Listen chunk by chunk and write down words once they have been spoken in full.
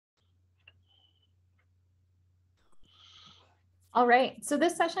All right, so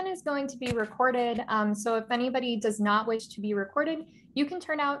this session is going to be recorded. So if anybody does not wish to be recorded, you can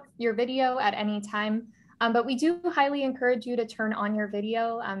turn out your video at any time. But we do highly encourage you to turn on your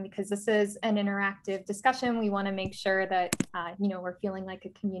video because this is an interactive discussion. We want to make sure that we're feeling like a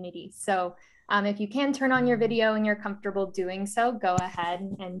community. So if you can turn on your video and you're comfortable doing so, go ahead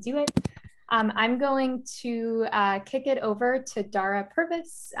and do it. I'm going to kick it over to Dara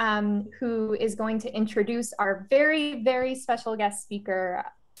Purvis, who is going to introduce our very, very special guest speaker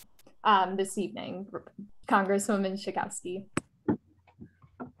this evening, Congresswoman Schakowsky.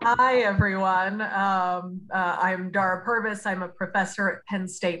 Hi, everyone. I'm Dara Purvis. I'm a professor at Penn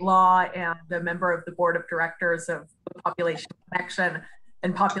State Law and a member of the board of directors of the Population Connection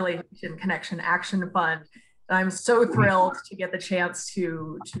and Population Connection Action Fund. I'm so thrilled to get the chance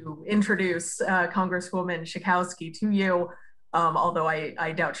to introduce Congresswoman Schakowsky to you, although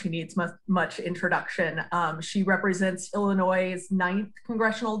I doubt she needs much introduction. She represents Illinois' 9th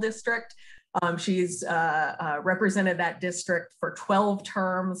Congressional District. She's represented that district for 12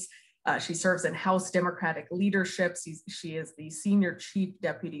 terms. She serves in House Democratic leadership. She is the senior chief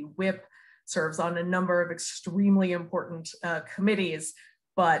deputy whip, serves on a number of extremely important committees.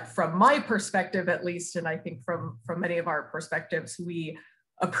 But from my perspective, at least, and I think from many of our perspectives, we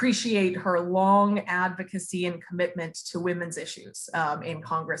appreciate her long advocacy and commitment to women's issues in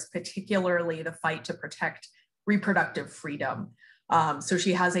Congress, particularly the fight to protect reproductive freedom. So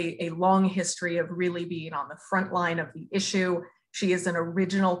she has a long history of really being on the front line of the issue. She is an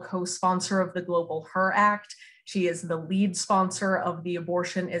original co-sponsor of the Global Her Act. She is the lead sponsor of the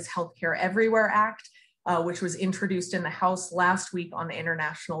Abortion is Healthcare Everywhere Act, which was introduced in the House last week on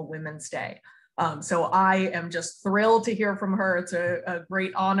International Women's Day. So I am just thrilled to hear from her. It's a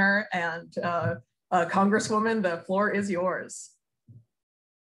great honor. And Congresswoman, the floor is yours.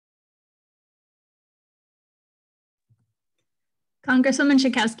 Congresswoman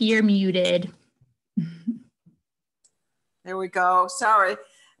Schakowsky, you're muted. There we go. Sorry.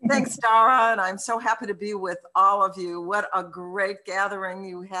 Thanks, Dara, and I'm so happy to be with all of you. What a great gathering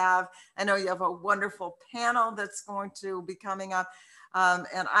you have. I know you have a wonderful panel that's going to be coming up,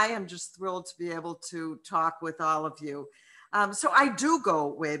 and I am just thrilled to be able to talk with all of you. So I do go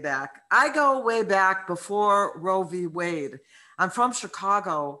way back. I go way back before Roe v. Wade. I'm from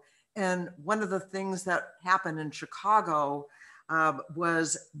Chicago, and one of the things that happened in Chicago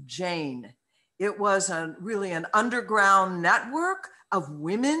was Jane. It was really an underground network of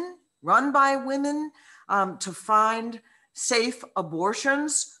women, run by women, to find safe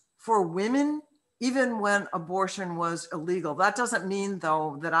abortions for women, even when abortion was illegal. That doesn't mean,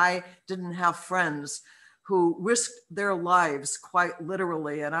 though, that I didn't have friends who risked their lives quite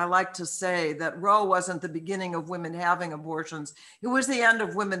literally. And I like to say that Roe wasn't the beginning of women having abortions. It was the end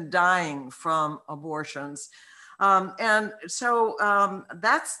of women dying from abortions. And so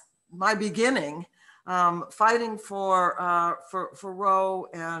that's my beginning. Fighting for Roe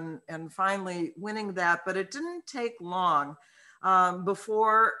and finally winning that, but it didn't take long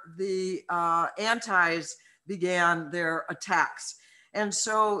before the antis began their attacks. And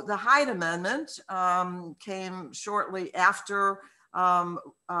so the Hyde Amendment came shortly after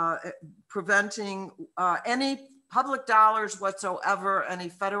preventing any public dollars whatsoever, any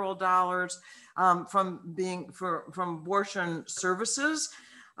federal dollars from abortion services.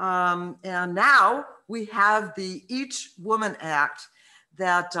 And now we have the Each Woman Act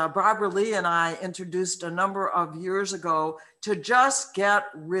that Barbara Lee and I introduced a number of years ago to just get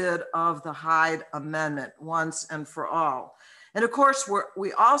rid of the Hyde Amendment once and for all. And of course,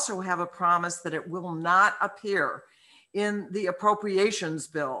 we also have a promise that it will not appear in the appropriations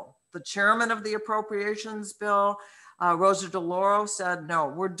bill. The chairman of the appropriations bill, Rosa DeLauro, said, no,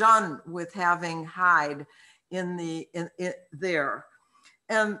 we're done with having Hyde in there.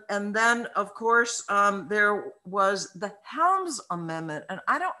 And then, of course, there was the Helms Amendment. And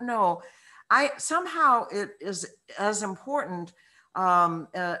I don't know, somehow it is as important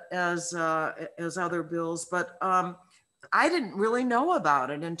as other bills, but I didn't really know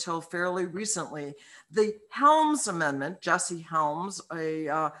about it until fairly recently. The Helms Amendment, Jesse Helms,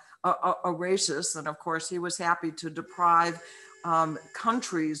 a racist, and of course he was happy to deprive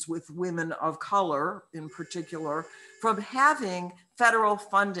countries with women of color in particular from having federal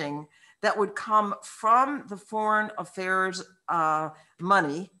funding that would come from the foreign affairs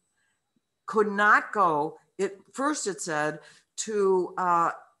money, could not go, first it said, to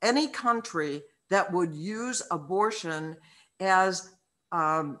any country that would use abortion as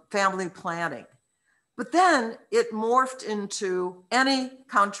family planning. But then it morphed into any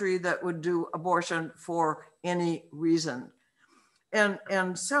country that would do abortion for any reason.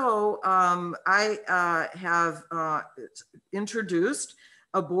 And so I have introduced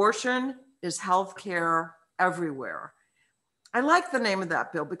Abortion is Healthcare Everywhere. I like the name of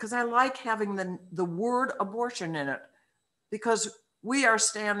that bill because I like having the word abortion in it, because we are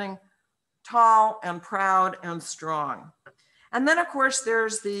standing tall and proud and strong. And then of course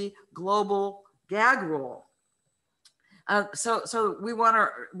there's the global gag rule. So we want to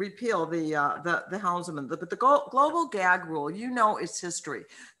repeal the Helms Amendment, but the global gag rule, you know its history.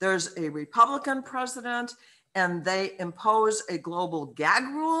 There's a Republican president and they impose a global gag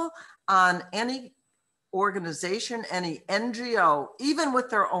rule on any organization, any NGO, even with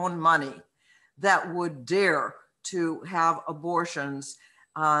their own money, that would dare to have abortions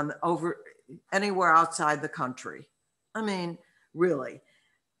over anywhere outside the country. I mean, really.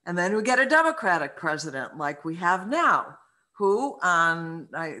 And then we get a Democratic president like we have now, who on,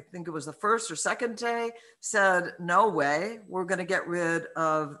 I think it was the first or second day, said, no way, we're going to get rid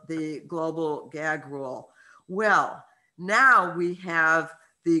of the global gag rule. Well, now we have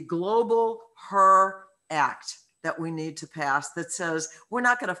the Global Her Act that we need to pass that says we're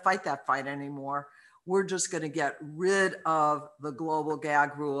not going to fight that fight anymore. We're just going to get rid of the global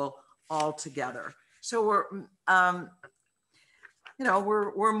gag rule altogether. So we're, you know,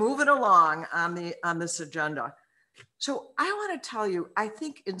 we're moving along on this agenda. So I want to tell you, I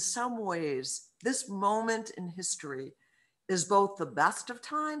think in some ways, this moment in history is both the best of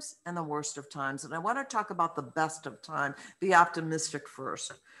times and the worst of times. And I want to talk about the best of time, be optimistic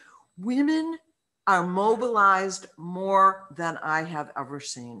first. Women are mobilized more than I have ever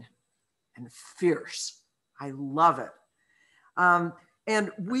seen, and fierce. I love it.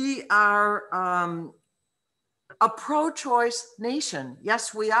 And we are a pro-choice nation.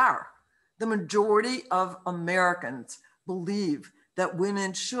 Yes, we are. The majority of Americans believe that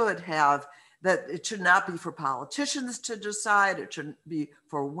women should have, that it should not be for politicians to decide, it should be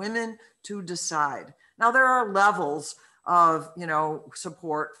for women to decide. Now, there are levels of, you know,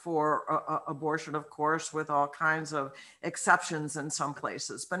 support for abortion, of course, with all kinds of exceptions in some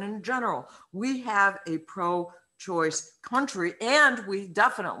places. But in general, we have a pro-choice country, and we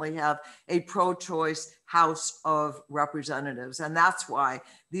definitely have a pro-choice House of Representatives. And that's why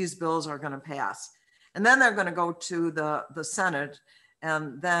these bills are going to pass. And then they're going to go to the Senate,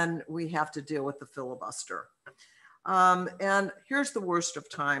 and then we have to deal with the filibuster. And here's the worst of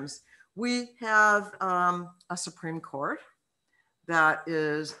times. We have a Supreme Court that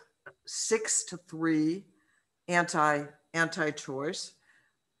is 6-3 anti-choice,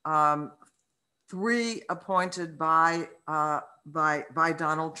 3 appointed by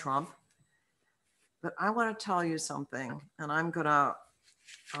Donald Trump. But I want to tell you something, and I'm going to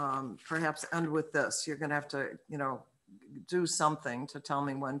perhaps end with this. You're going to have to, you know, do something to tell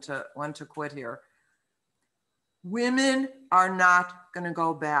me when to quit here. Women are not going to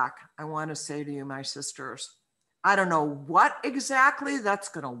go back. I want to say to you, my sisters, I don't know what exactly that's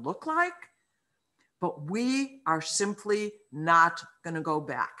going to look like, but we are simply not going to go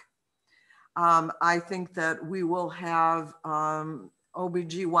back. I think that we will have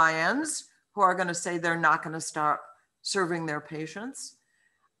OBGYNs who are going to say they're not going to start serving their patients.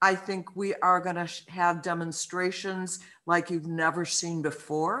 I think we are going to have demonstrations like you've never seen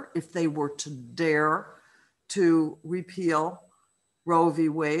before if they were to dare to repeal Roe v.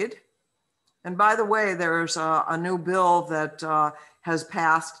 Wade. And by the way, there's a new bill that has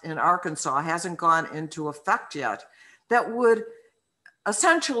passed in Arkansas, hasn't gone into effect yet, that would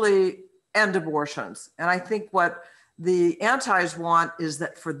essentially end abortions. And I think what the antis want is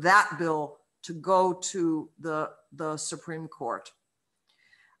that for that bill to go to the Supreme Court.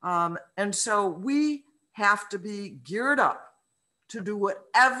 And so we have to be geared up to do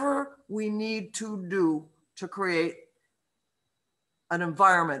whatever we need to do to create an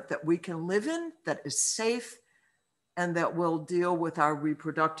environment that we can live in, that is safe, and that will deal with our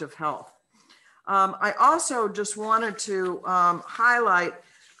reproductive health. I also just wanted to highlight,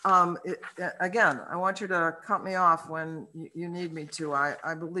 again, I want you to cut me off when you need me to.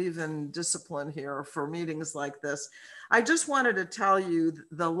 I believe in discipline here for meetings like this. I just wanted to tell you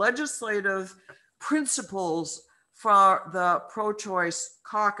the legislative principles for the pro-choice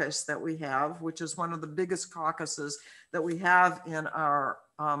caucus that we have, which is one of the biggest caucuses that we have in our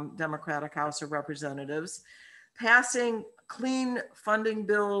Democratic House of Representatives, passing clean funding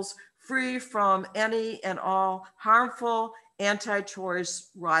bills free from any and all harmful anti-choice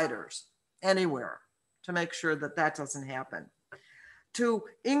riders anywhere, to make sure that that doesn't happen. To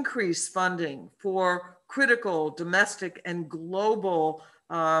increase funding for critical domestic and global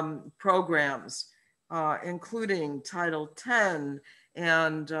programs, including Title X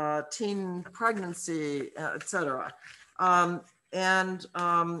and teen pregnancy, et cetera. and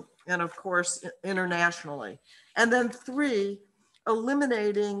of course, internationally. And then 3,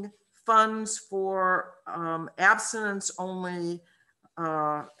 eliminating funds for abstinence-only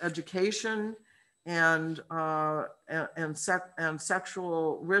education and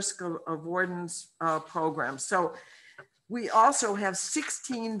sexual risk avoidance programs. So we also have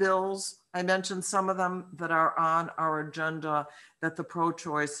 16 bills. I mentioned some of them that are on our agenda that the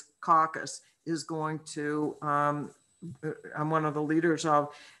pro-choice caucus is going to, I'm one of the leaders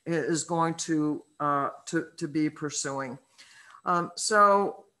of, is going to be pursuing.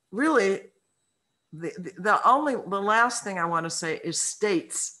 So really, the last thing I want to say is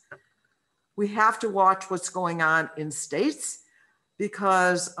states. We have to watch what's going on in states,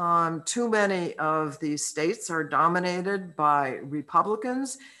 because too many of these states are dominated by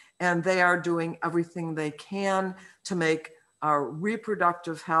Republicans, and they are doing everything they can to make our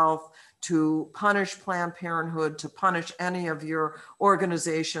reproductive health, to punish Planned Parenthood, to punish any of your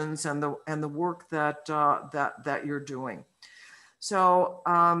organizations and the work that that you're doing. So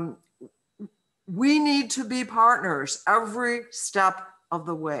we need to be partners every step of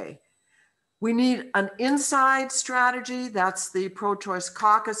the way. We need an inside strategy, that's the pro-choice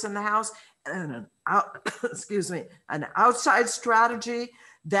caucus in the House, and an outside strategy,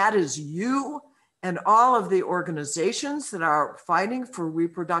 that is you and all of the organizations that are fighting for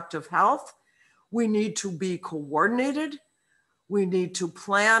reproductive health. We need to be coordinated. We need to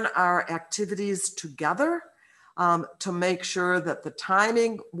plan our activities together to make sure that the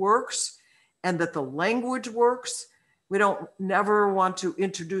timing works and that the language works. We don't never want to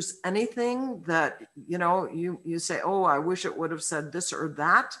introduce anything that, you say, oh, I wish it would have said this or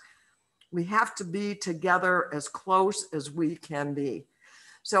that. We have to be together as close as we can be.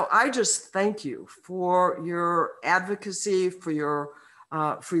 So I just thank you for your advocacy, for your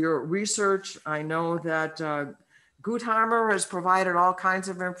research. I know that Guttmacher has provided all kinds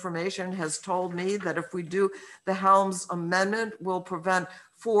of information, has told me that if we do the Helms Amendment, we'll prevent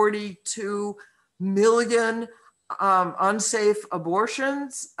 42 million unsafe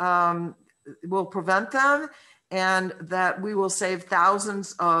abortions, will prevent them, and that we will save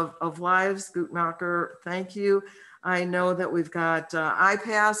thousands of lives. Guttmacher, thank you. I know that we've got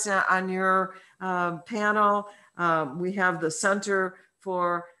Ipas on your panel. We have the Center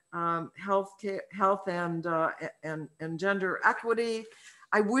for Health and Gender Equity.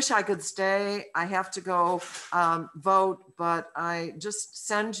 I wish I could stay. I have to go vote, but I just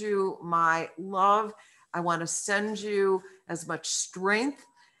send you my love. I want to send you as much strength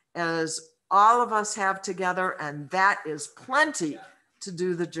as all of us have together, and that is plenty to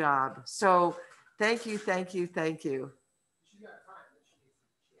do the job. So thank you, thank you, thank you.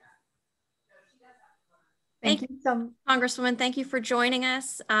 Thank you so much. Congresswoman, thank you for joining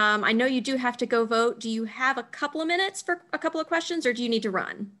us. I know you do have to go vote. Do you have a couple of minutes for a couple of questions, or do you need to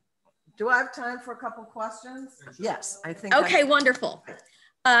run? Do I have time for a couple of questions? Yes, I think. Okay, wonderful.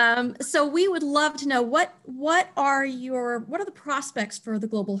 So we would love to know what are the prospects for the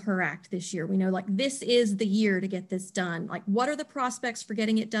Global Her Act this year? We know this is the year to get this done. What are the prospects for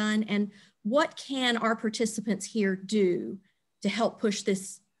getting it done, and what can our participants here do to help push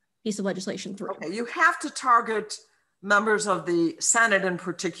this piece of legislation through? Okay, you have to target members of the Senate in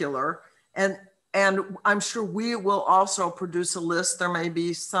particular, and I'm sure we will also produce a list. There may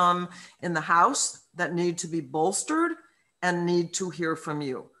be some in the House that need to be bolstered and need to hear from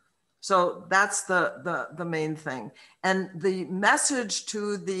you. So that's the main thing. And the message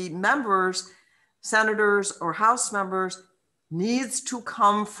to the members, senators or House members, needs to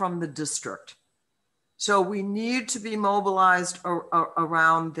come from the district. So we need to be mobilized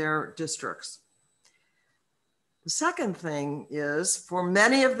around their districts. The second thing is, for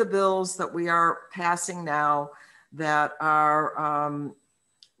many of the bills that we are passing now that are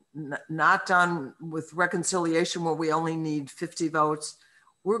not done with reconciliation, where we only need 50 votes,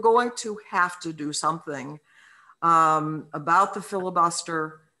 we're going to have to do something about the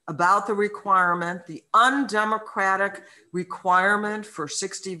filibuster, about the requirement, the undemocratic requirement for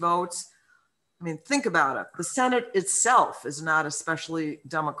 60 votes. I mean, think about it. The Senate itself is not especially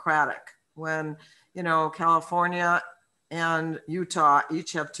democratic when, California and Utah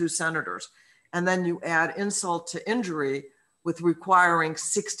each have 2 senators. And then you add insult to injury with requiring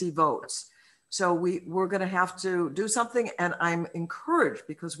 60 votes. So we're going to have to do something. And I'm encouraged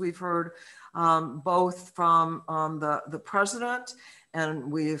because we've heard both from the president,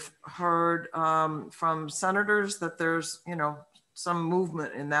 and we've heard from senators that there's, some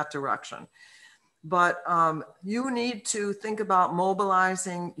movement in that direction. But you need to think about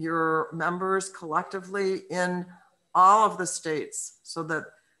mobilizing your members collectively in all of the states so that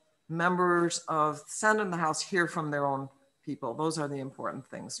members of the Senate and the House hear from their own people. Those are the important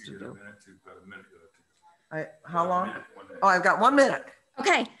things to do. How long? Oh, I've got 1 minute.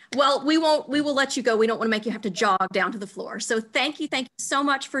 Okay, well, we will let you go. We don't want to make you have to jog down to the floor. So thank you so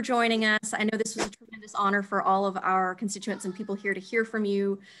much for joining us. I know this was a tremendous honor for all of our constituents and people here to hear from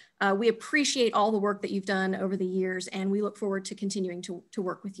you. We appreciate all the work that you've done over the years, and we look forward to continuing to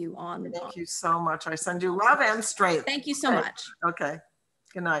work with you on. Thank you so much. I send you love and strength. Thank you so much. Okay,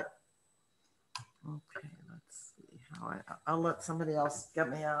 good night. Okay, let's see how I'll let somebody else get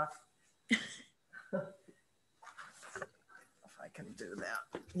me off. I can do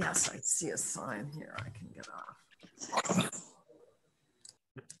that. Yes, I see a sign here. I can get off.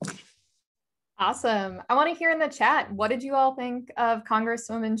 Awesome. I want to hear in the chat, what did you all think of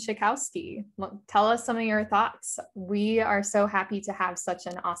Congresswoman Schakowsky? Tell us some of your thoughts. We are so happy to have such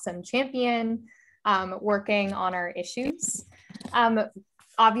an awesome champion working on our issues.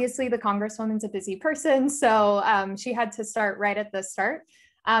 Obviously, the Congresswoman's a busy person, so she had to start right at the start.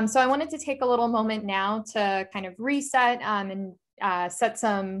 So I wanted to take a little moment now to kind of reset and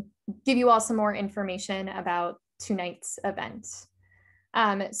give you all some more information about tonight's event.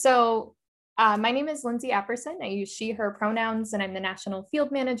 My name is Lindsay Apperson. I use she, her pronouns, and I'm the National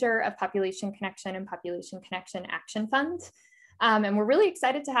Field Manager of Population Connection and Population Connection Action Fund. And we're really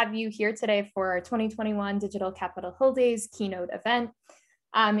excited to have you here today for our 2021 Digital Capitol Hill Days keynote event.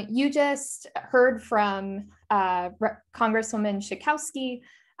 You just heard from Congresswoman Schakowsky,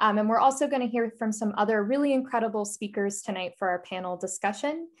 and we're also going to hear from some other really incredible speakers tonight for our panel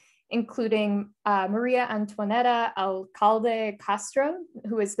discussion, including Maria Antonieta Alcalde Castro,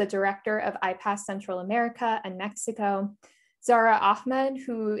 who is the Director of Ipas Central America and Mexico, Zara Ahmed,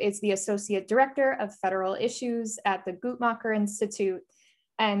 who is the Associate Director of Federal Issues at the Guttmacher Institute,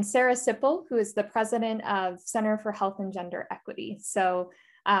 and Serra Sippel, who is the President of Center for Health and Gender Equity. So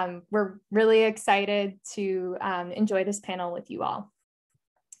we're really excited to enjoy this panel with you all.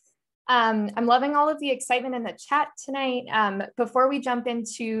 I'm loving all of the excitement in the chat tonight. Before we jump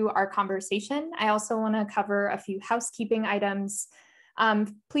into our conversation, I also want to cover a few housekeeping items.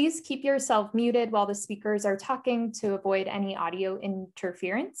 Please keep yourself muted while the speakers are talking to avoid any audio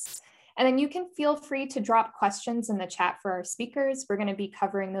interference. And then you can feel free to drop questions in the chat for our speakers. We're going to be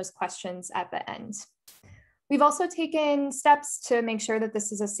covering those questions at the end. We've also taken steps to make sure that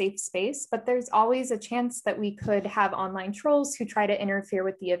this is a safe space, but there's always a chance that we could have online trolls who try to interfere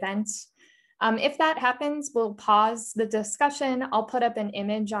with the event. If that happens, we'll pause the discussion. I'll put up an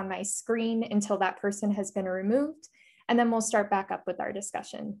image on my screen until that person has been removed, and then we'll start back up with our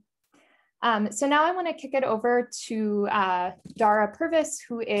discussion. So now I want to kick it over to Dara Purvis,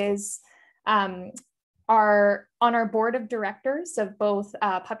 who is on our board of directors of both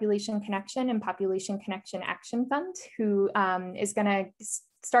Population Connection and Population Connection Action Fund, who is going to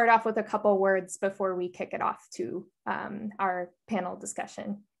start off with a couple words before we kick it off to our panel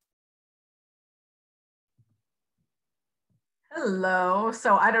discussion. Hello.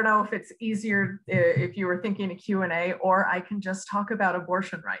 So I don't know if it's easier if you were thinking a Q&A, or I can just talk about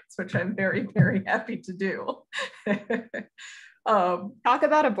abortion rights, which I'm very, very happy to do. Talk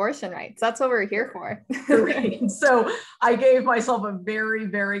about abortion rights. That's what we're here for. Great. So I gave myself a very,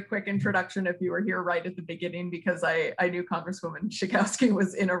 very quick introduction if you were here right at the beginning, because I knew Congresswoman Schakowsky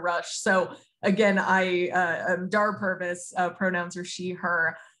was in a rush. So again, I am Dara Purvis, pronouns are she,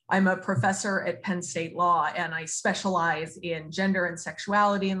 her. I'm a professor at Penn State Law, and I specialize in gender and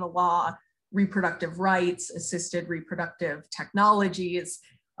sexuality in the law, reproductive rights, assisted reproductive technologies,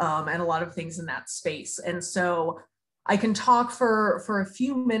 and a lot of things in that space. And so I can talk for a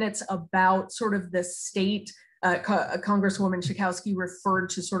few minutes about sort of the state. Congresswoman Schakowsky referred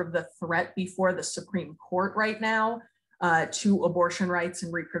to sort of the threat before the Supreme Court right now to abortion rights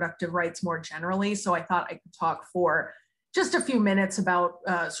and reproductive rights more generally. So I thought I could talk for just a few minutes about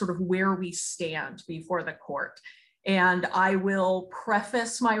sort of where we stand before the court. And I will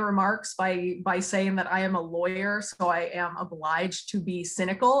preface my remarks by saying that I am a lawyer, so I am obliged to be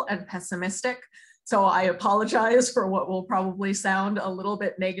cynical and pessimistic. So I apologize for what will probably sound a little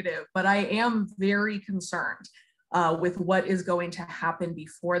bit negative, but I am very concerned with what is going to happen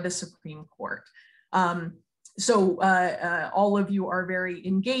before the Supreme Court. All of you are very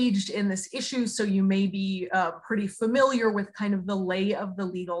engaged in this issue, so you may be pretty familiar with kind of the lay of the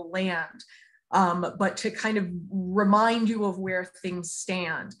legal land. But to kind of remind you of where things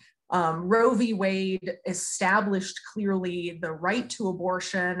stand, Roe v. Wade established clearly the right to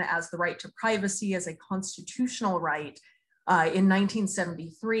abortion as the right to privacy as a constitutional right in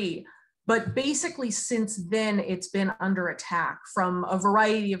 1973. But basically since then, it's been under attack from a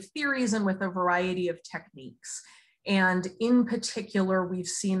variety of theories and with a variety of techniques. And in particular, we've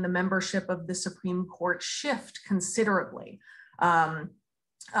seen the membership of the Supreme Court shift considerably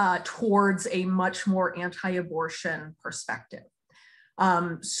towards a much more anti-abortion perspective.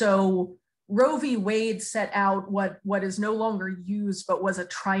 So Roe v. Wade set out what is no longer used, but was a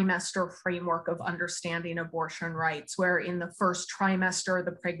trimester framework of understanding abortion rights, where in the first trimester,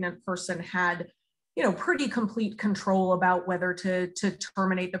 the pregnant person had, pretty complete control about whether to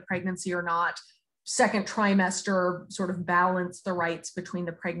terminate the pregnancy or not. Second trimester sort of balanced the rights between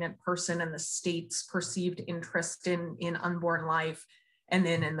the pregnant person and the state's perceived interest in unborn life. And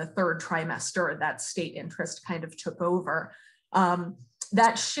then in the third trimester, that state interest kind of took over.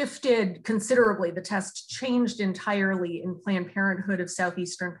 That shifted considerably. The test changed entirely in Planned Parenthood of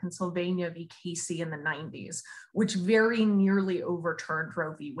Southeastern Pennsylvania v. Casey in the 90s, which very nearly overturned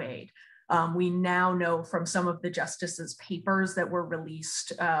Roe v. Wade. We now know from some of the justices' papers that were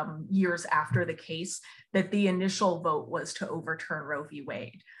released years after the case that the initial vote was to overturn Roe v.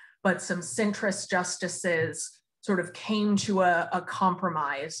 Wade. But some centrist justices sort of came to a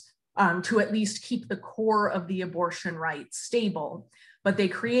compromise to at least keep the core of the abortion rights stable. But they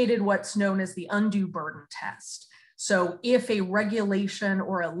created what's known as the undue burden test. So if a regulation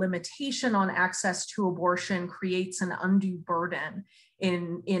or a limitation on access to abortion creates an undue burden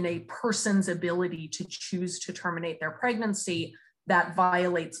in a person's ability to choose to terminate their pregnancy, that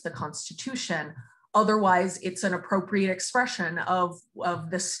violates the Constitution. Otherwise, it's an appropriate expression of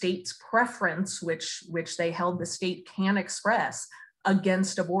the state's preference, which they held the state can express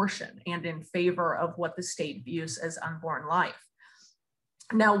against abortion and in favor of what the state views as unborn life.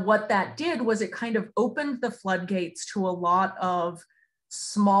 Now, what that did was it kind of opened the floodgates to a lot of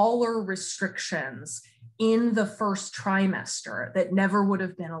smaller restrictions in the first trimester that never would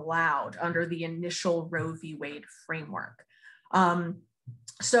have been allowed under the initial Roe v. Wade framework.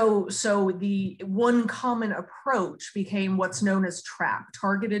 So the one common approach became what's known as TRAP,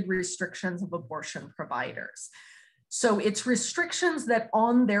 targeted restrictions of abortion providers. So it's restrictions that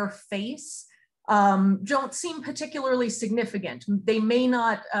on their face don't seem particularly significant. They may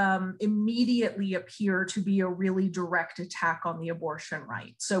not immediately appear to be a really direct attack on the abortion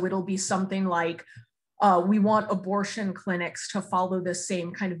right. So it'll be something like, we want abortion clinics to follow the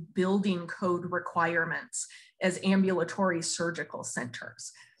same kind of building code requirements as ambulatory surgical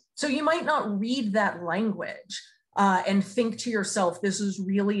centers. So you might not read that language and think to yourself, this is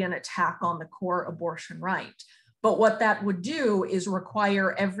really an attack on the core abortion right. But what that would do is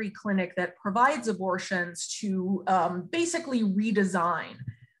require every clinic that provides abortions to basically redesign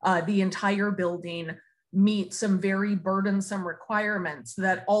the entire building, meet some very burdensome requirements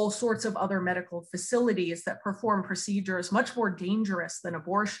that all sorts of other medical facilities that perform procedures much more dangerous than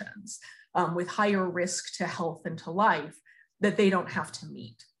abortions, with higher risk to health and to life, that they don't have to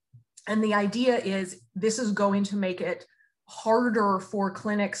meet. And the idea is this is going to make it harder for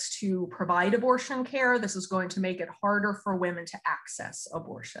clinics to provide abortion care. This is going to make it harder for women to access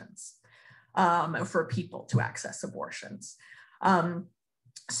abortions, for people to access abortions.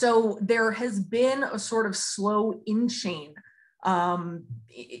 So there has been a sort of slow inching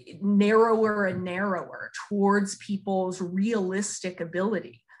narrower and narrower towards people's realistic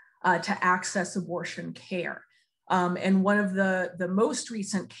ability to access abortion care. And one of the most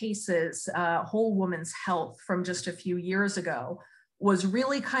recent cases, Whole Woman's Health from just a few years ago, was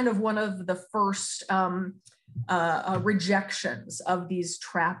really kind of one of the first rejections of these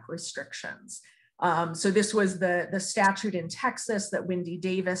TRAP restrictions. So this was the statute in Texas that Wendy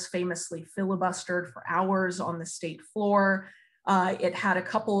Davis famously filibustered for hours on the state floor. It had a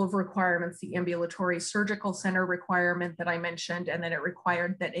couple of requirements, the ambulatory surgical center requirement that I mentioned, and then it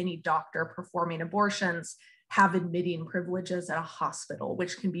required that any doctor performing abortions have admitting privileges at a hospital,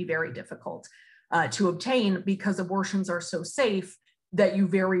 which can be very difficult to obtain because abortions are so safe that you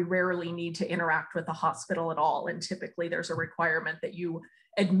very rarely need to interact with the hospital at all. And typically there's a requirement that you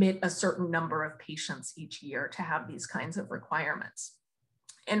admit a certain number of patients each year to have these kinds of requirements.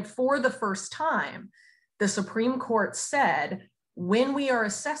 And for the first time, the Supreme Court said, when we are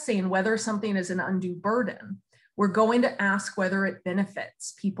assessing whether something is an undue burden, we're going to ask whether it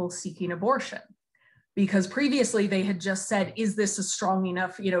benefits people seeking abortion. Because previously they had just said, is this a strong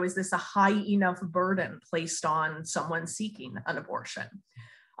enough, is this a high enough burden placed on someone seeking an abortion?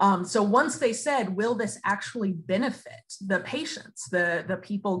 So once they said, will this actually benefit the patients, the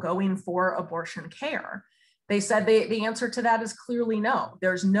people going for abortion care? They said the answer to that is clearly no.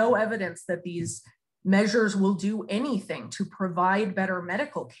 There's no evidence that these measures will do anything to provide better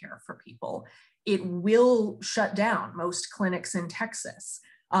medical care for people. It will shut down most clinics in Texas.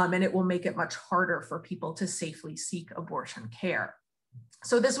 And it will make it much harder for people to safely seek abortion care.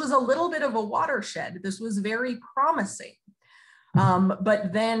 So this was a little bit of a watershed. This was very promising.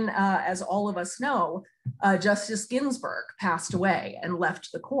 But then, as all of us know, Justice Ginsburg passed away and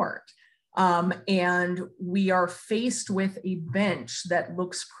left the court. And we are faced with a bench that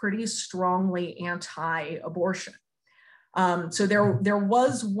looks pretty strongly anti-abortion. So there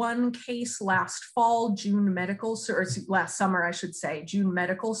was one case last fall, last summer, I should say, June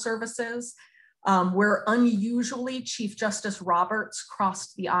Medical Services, where unusually Chief Justice Roberts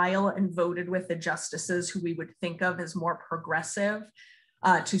crossed the aisle and voted with the justices who we would think of as more progressive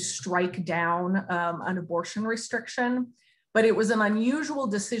to strike down an abortion restriction. But it was an unusual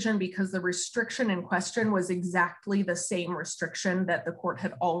decision because the restriction in question was exactly the same restriction that the court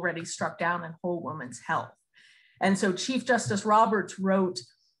had already struck down in Whole Woman's Health. And so Chief Justice Roberts wrote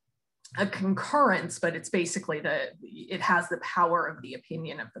a concurrence, but it's basically it has the power of the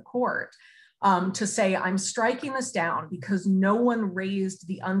opinion of the court to say, I'm striking this down because no one raised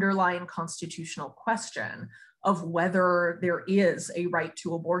the underlying constitutional question of whether there is a right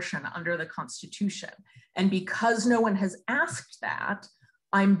to abortion under the Constitution. And because no one has asked that,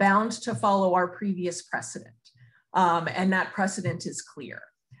 I'm bound to follow our previous precedent. And that precedent is clear.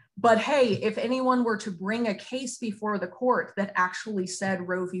 But hey, if anyone were to bring a case before the court that actually said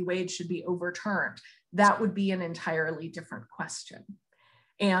Roe v. Wade should be overturned, that would be an entirely different question.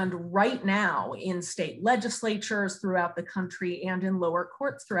 And right now in state legislatures throughout the country and in lower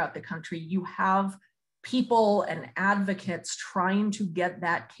courts throughout the country, you have people and advocates trying to get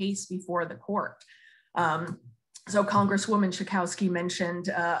that case before the court. So Congresswoman Schakowsky mentioned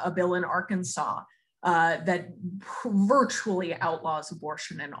a bill in Arkansas that virtually outlaws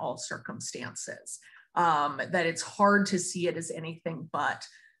abortion in all circumstances, that it's hard to see it as anything but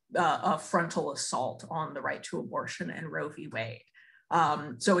a frontal assault on the right to abortion and Roe v. Wade.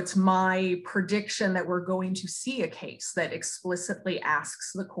 So it's my prediction that we're going to see a case that explicitly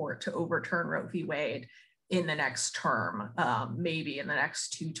asks the court to overturn Roe v. Wade in the next term, maybe in the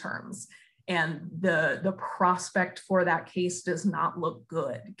next 2 terms. And the prospect for that case does not look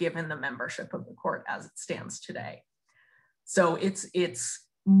good given the membership of the court as it stands today. So it's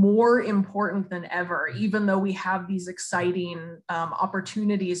more important than ever, even though we have these exciting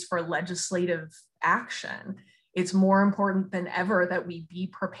opportunities for legislative action, it's more important than ever that we be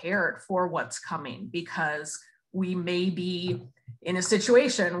prepared for what's coming, because we may be in a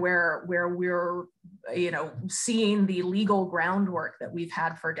situation where we're seeing the legal groundwork that we've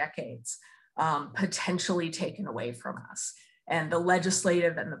had for decades potentially taken away from us. And the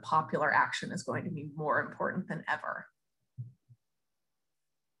legislative and the popular action is going to be more important than ever.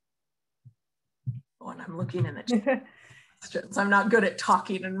 Oh, and I'm looking in the questions. I'm not good at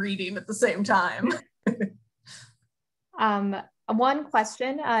talking and reading at the same time. One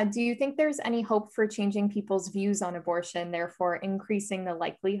question, do you think there's any hope for changing people's views on abortion, therefore increasing the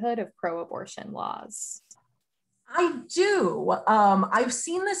likelihood of pro-abortion laws? I do. I've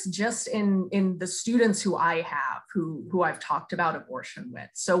seen this just in the students who I have, who I've talked about abortion with.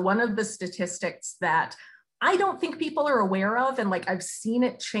 So one of the statistics that I don't think people are aware of, and like I've seen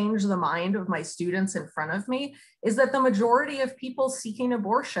it change the mind of my students in front of me, is that the majority of people seeking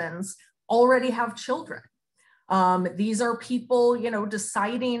abortions already have children. These are people,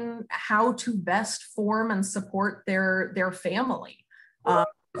 deciding how to best form and support their family. I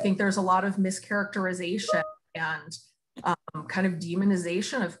think there's a lot of mischaracterization and kind of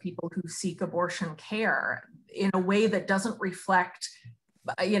demonization of people who seek abortion care in a way that doesn't reflect,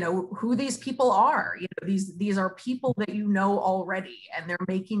 who these people are. These are people that you know already, and they're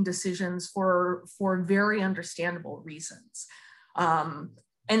making decisions for very understandable reasons.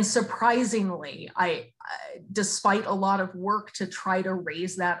 And surprisingly, despite a lot of work to try to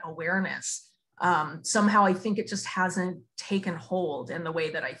raise that awareness, somehow I think it just hasn't taken hold in the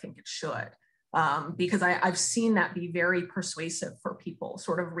way that I think it should. Because I've seen that be very persuasive for people,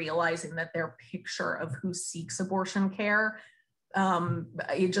 sort of realizing that their picture of who seeks abortion care,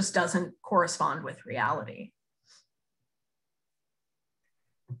 it just doesn't correspond with reality.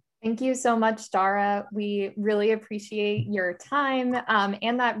 Thank you so much, Dara. We really appreciate your time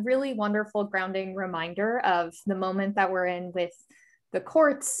and that really wonderful grounding reminder of the moment that we're in with the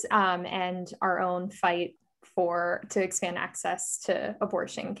courts and our own fight to expand access to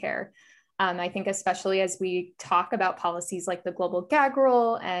abortion care. I think especially as we talk about policies like the global gag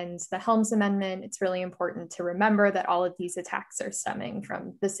rule and the Helms Amendment, it's really important to remember that all of these attacks are stemming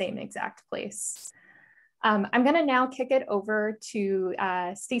from the same exact place. I'm going to now kick it over to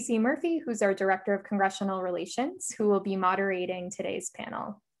Stacie Murphy, who's our Director of Congressional Relations, who will be moderating today's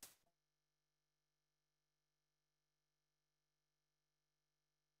panel.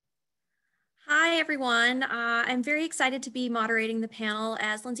 Hi, everyone. I'm very excited to be moderating the panel.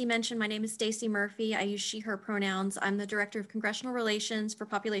 As Lindsay mentioned, my name is Stacie Murphy. I use she, her pronouns. I'm the Director of Congressional Relations for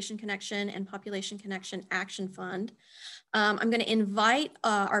Population Connection and Population Connection Action Fund. I'm going to invite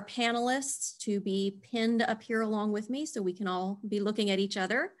our panelists to be pinned up here along with me so we can all be looking at each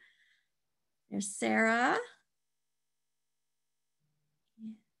other. There's Serra,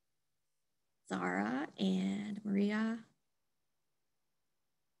 Zara, and Maria.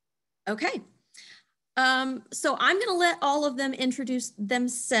 Okay. So I'm going to let all of them introduce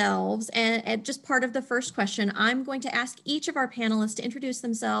themselves, and just part of the first question, I'm going to ask each of our panelists to introduce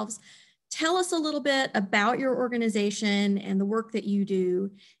themselves, tell us a little bit about your organization and the work that you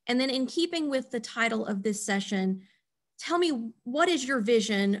do, and then in keeping with the title of this session, tell me what is your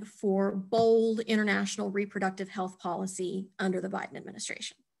vision for bold international reproductive health policy under the Biden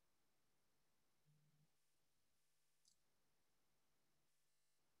administration?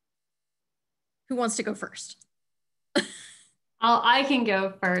 Who wants to go first? I can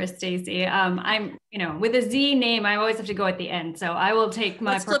go first, Stacie. I'm, with a Z name, I always have to go at the end. So I will take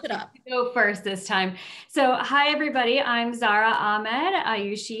my flip it up. Go first this time. So hi, everybody. I'm Zara Ahmed. I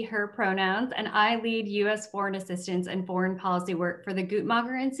use she, her pronouns, and I lead U.S. foreign assistance and foreign policy work for the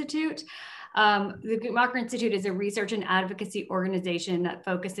Guttmacher Institute. The Guttmacher Institute is a research and advocacy organization that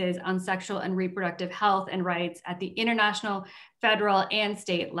focuses on sexual and reproductive health and rights at the international, federal, and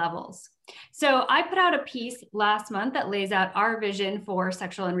state levels. So I put out a piece last month that lays out our vision for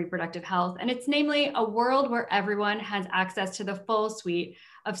sexual and reproductive health, and it's namely a world where everyone has access to the full suite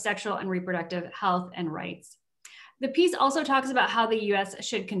of sexual and reproductive health and rights. The piece also talks about how the US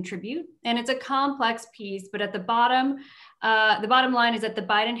should contribute, and it's a complex piece, but at the bottom line is that the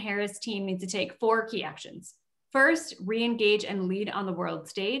Biden-Harris team needs to take 4 key actions. First, re-engage and lead on the world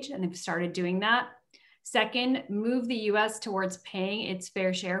stage, and they've started doing that. Second, move the US towards paying its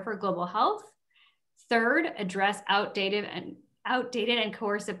fair share for global health. Third, address outdated and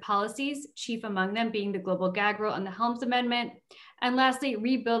coercive policies, chief among them being the global gag rule and the Helms Amendment. And lastly,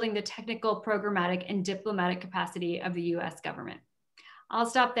 rebuilding the technical, programmatic, and diplomatic capacity of the US government. I'll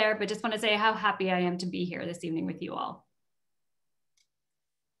stop there, but just want to say how happy I am to be here this evening with you all.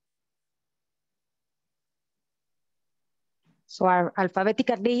 So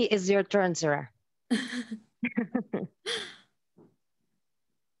alphabetically is your turn, Sarah.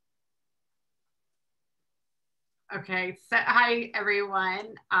 Okay, so hi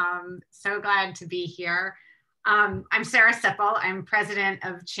everyone. So glad to be here. I'm Sarah Sippel. I'm president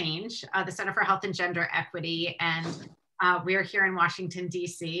of Change, the Center for Health and Gender Equity, and we are here in Washington,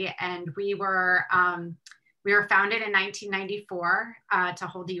 D.C. And we were founded in 1994 to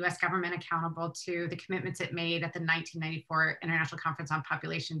hold the U.S. government accountable to the commitments it made at the 1994 International Conference on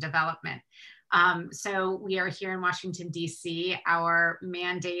Population Development. So we are here in Washington, D.C. Our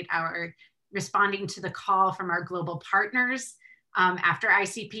mandate, our responding to the call from our global partners after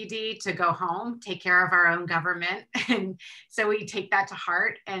ICPD to go home, take care of our own government. And so we take that to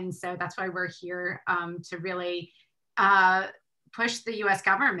heart. And so that's why we're here to really push the US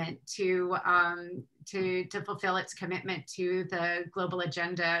government to fulfill its commitment to the global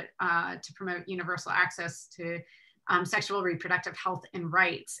agenda to promote universal access to sexual reproductive health and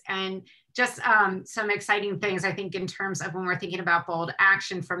rights. And just some exciting things, I think, in terms of when we're thinking about bold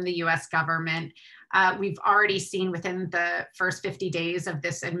action from the US government. We've already seen within the first 50 days of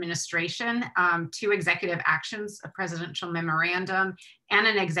this administration, 2 executive actions, a presidential memorandum, and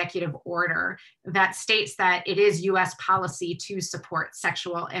an executive order that states that it is US policy to support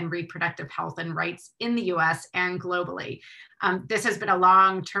sexual and reproductive health and rights in the US and globally. This has been a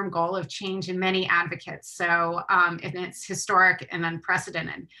long-term goal of change in many advocates, so and it's historic and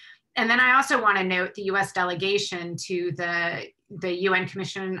unprecedented. And then I also want to note the US delegation to the UN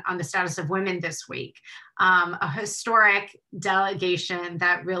Commission on the Status of Women this week, a historic delegation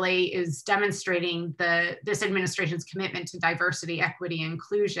that really is demonstrating this administration's commitment to diversity, equity, and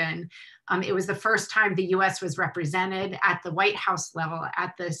inclusion. It was the first time the US was represented at the White House level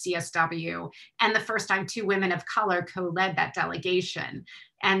at the CSW, and the first time 2 women of color co-led that delegation.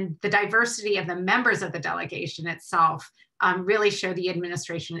 And the diversity of the members of the delegation itself really show the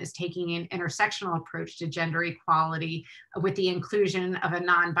administration is taking an intersectional approach to gender equality with the inclusion of a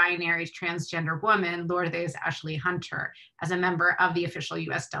non-binary transgender woman, Lourdes Ashley Hunter, as a member of the official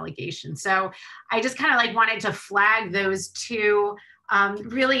US delegation. So I just kind of wanted to flag those 2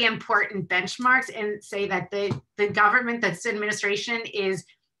 really important benchmarks and say that the government, this administration is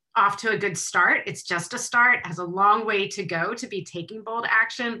off to a good start. It's just a start, has a long way to go to be taking bold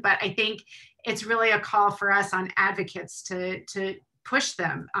action, but I think it's really a call for us on advocates to push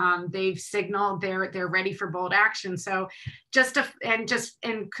them. They've signaled they're ready for bold action. So just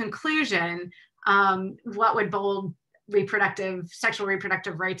in conclusion, what would bold sexual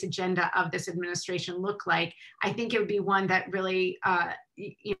reproductive rights agenda of this administration look like? I think it would be one that really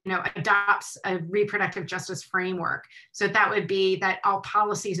adopts a reproductive justice framework. So that would be that all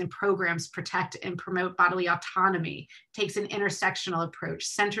policies and programs protect and promote bodily autonomy, takes an intersectional approach,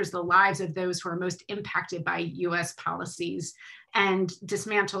 centers the lives of those who are most impacted by US policies, and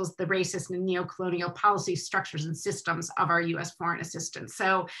dismantles the racist and neocolonial policy structures and systems of our U.S. foreign assistance.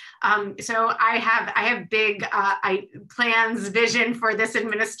 So I have big plans, vision for this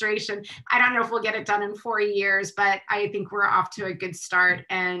administration. I don't know if we'll get it done in 4 years, but I think we're off to a good start.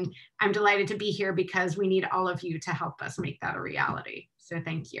 And I'm delighted to be here because we need all of you to help us make that a reality. So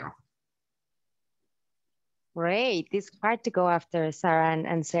thank you. Great. It's hard to go after Sarah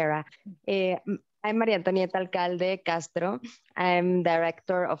and Serra. I'm Antonieta Alcalde Castro. I'm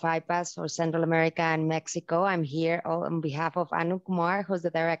director of Ipas for Central America and Mexico. I'm here on behalf of Anu Kumar, who's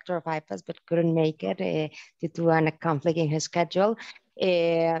the director of Ipas, but couldn't make it due to a conflict in his schedule.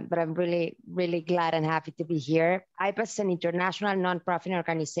 But I'm really, really glad and happy to be here. Ipas is an international nonprofit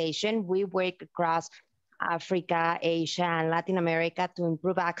organization. We work across Africa, Asia, and Latin America to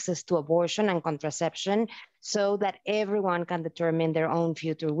improve access to abortion and contraception so that everyone can determine their own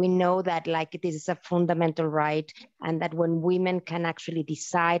future. We know that this is a fundamental right, and that when women can actually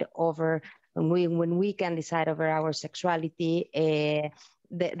decide over, when we can decide over our sexuality,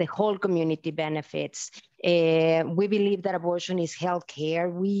 the whole community benefits. We believe that abortion is health care.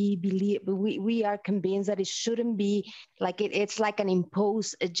 We are convinced that it shouldn't be it's like an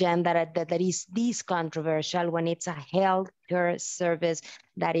imposed agenda that is this controversial when it's a health care service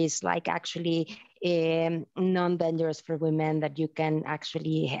that is actually non-dangerous for women, that you can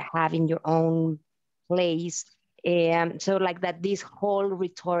actually have in your own place. So that this whole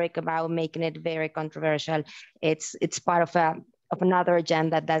rhetoric about making it very controversial, it's part of another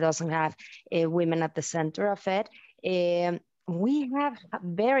agenda that doesn't have women at the center of it. We have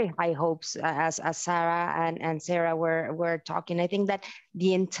very high hopes, as Sarah and Serra were talking. I think that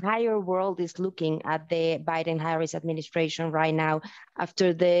the entire world is looking at the Biden-Harris administration right now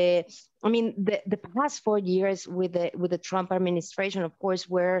after the past 4 years with the Trump administration, of course,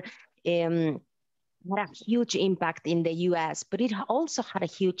 were had a huge impact in the US, but it also had a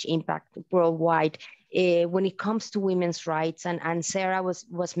huge impact worldwide when it comes to women's rights. And Sarah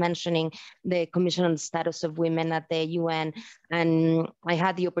was mentioning the Commission on the Status of Women at the UN. And I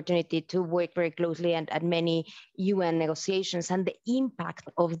had the opportunity to work very closely at many UN negotiations, and the impact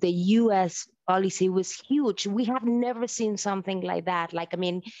of the US policy was huge. We have never seen something like that.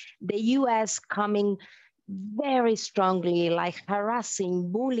 The US coming very strongly, harassing,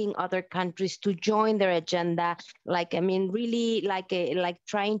 bullying other countries to join their agenda. Really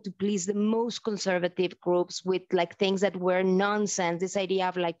trying to please the most conservative groups with things that were nonsense. This idea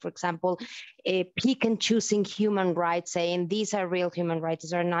of for example, pick and choosing human rights, saying these are real human rights,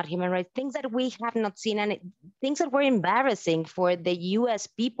 these are not human rights, things that we have not seen, and things that were embarrassing for the US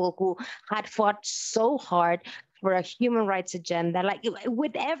people who had fought so hard for a human rights agenda,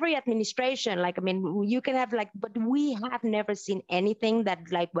 with every administration. You can have but we have never seen anything that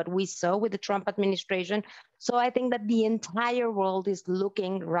what we saw with the Trump administration. So I think that the entire world is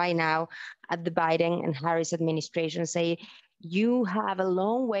looking right now at the Biden and Harris administration, say, you have a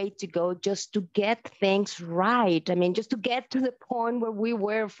long way to go just to get things right. Just to get to the point where we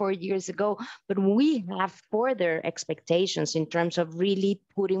were 4 years ago. But we have further expectations in terms of really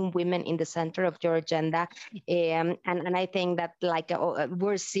putting women in the center of your agenda. And I think that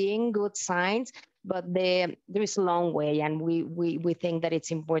we're seeing good signs, but there is a long way. And we think that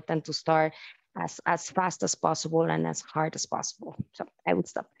it's important to start as fast as possible and as hard as possible. So I would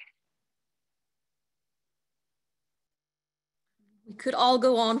stop there. We could all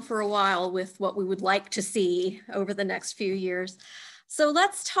go on for a while with what we would like to see over the next few years. So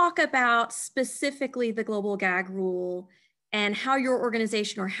let's talk about specifically the global gag rule and how your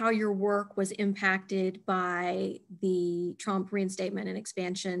organization or how your work was impacted by the Trump reinstatement and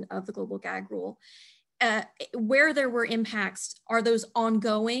expansion of the global gag rule. Where there were impacts, are those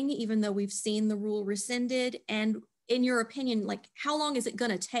ongoing, even though we've seen the rule rescinded? And in your opinion, how long is it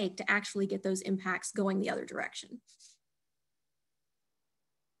going to take to actually get those impacts going the other direction?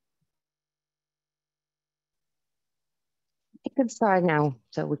 I can start now,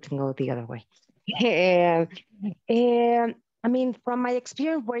 so we can go the other way. From my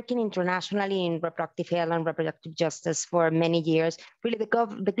experience working internationally in reproductive health and reproductive justice for many years, really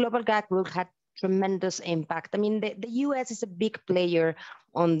the global gag rule had tremendous impact. The US is a big player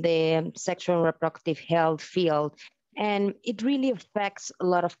on the sexual and reproductive health field. And it really affects a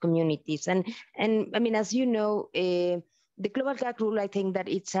lot of communities. And I mean, as you know, the global gag rule, I think that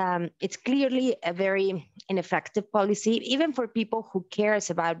it's clearly a very ineffective policy, even for people who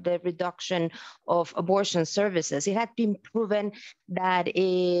cares about the reduction of abortion services. It had been proven that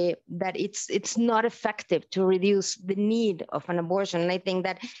it's not effective to reduce the need of an abortion. And I think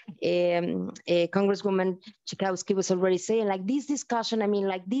that Congresswoman Schakowsky was already saying, like, this discussion, I mean,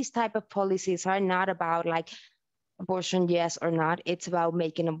 like, these type of policies are not about like abortion yes or not. It's about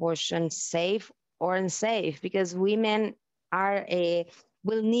making abortion safe or unsafe, because women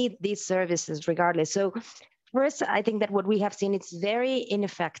will need these services regardless. So first, I think that what we have seen, it's very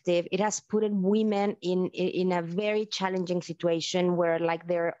ineffective. It has put in women in a very challenging situation where like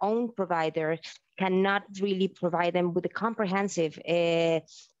their own provider cannot really provide them with a comprehensive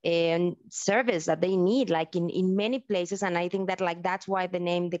service that they need, like in many places. And I think that like that's why the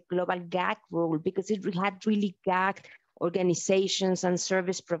name, the global gag rule, because it had really gagged organizations and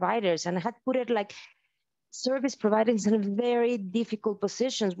service providers and had put it like service providers in very difficult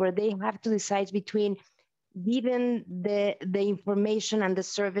positions where they have to decide between giving the information and the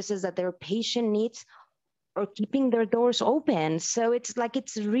services that their patient needs or keeping their doors open. So it's like,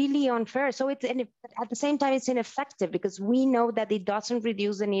 it's really unfair. So it's, and at the same time, it's ineffective because we know that it doesn't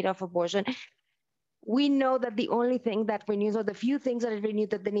reduce the need of abortion. We know that the only thing that renews, or the few things that renew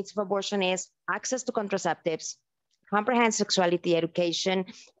the needs of abortion, is access to contraceptives, comprehensive sexuality education,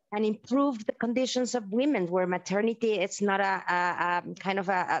 and improve the conditions of women, where maternity it's not a kind of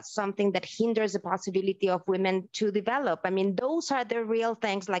something that hinders the possibility of women to develop. I mean, those are the real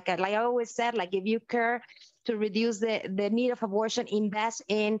things. Like I always said, like if you care to reduce the need of abortion, invest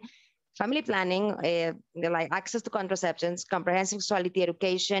in family planning, like access to contraceptions, comprehensive sexuality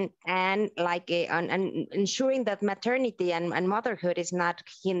education, and like and ensuring that maternity and motherhood is not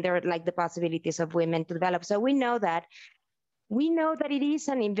hindered, like the possibilities of women to develop. So we know that it is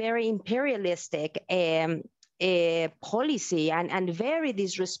a very imperialistic policy and very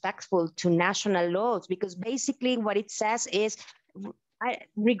disrespectful to national laws, because basically what it says is,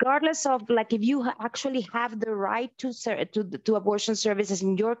 regardless of like if you actually have the right to abortion services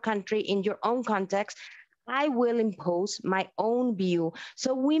in your country, in your own context, I will impose my own view.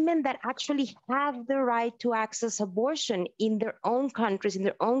 So women that actually have the right to access abortion in their own countries, in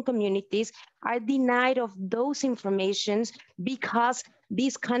their own communities, are denied of those informations because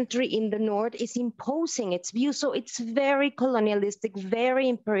this country in the north is imposing its view. So it's very colonialistic, very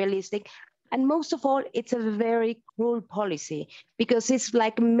imperialistic. And most of all, it's a very cruel policy, because it's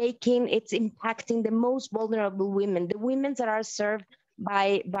like it's impacting the most vulnerable women. The women that are served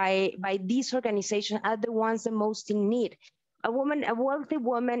by these organizations are the ones the most in need. A wealthy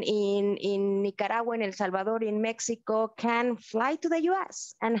woman in Nicaragua, in El Salvador, in Mexico, can fly to the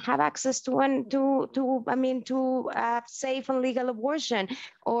U.S. and have access to safe and legal abortion,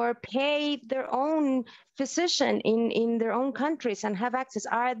 or pay their own physician in their own countries and have access.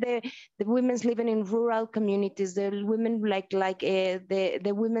 Are the women living in rural communities, the women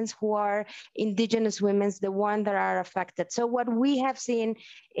the women who are indigenous women, the ones that are affected. So what we have seen,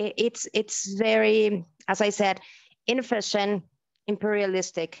 it's very, as I said, inefficient,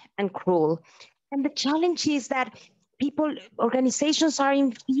 imperialistic, and cruel. And the challenge is that organizations are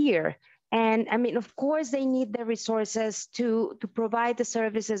in fear. And I mean, of course, they need the resources to provide the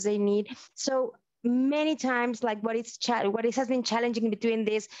services they need. So many times, like what it has been challenging between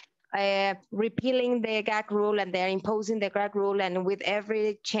this repealing the gag rule and they're imposing the gag rule, and with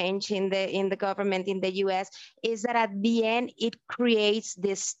every change in the government in the US, is that at the end it creates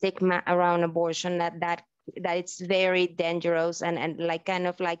this stigma around abortion that it's very dangerous and like kind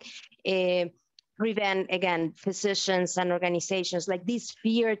of like prevent, again, physicians and organizations like this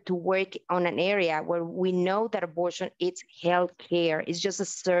fear to work on an area where we know that abortion is health care. It's just a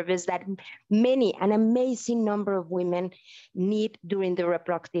service that an amazing number of women need during their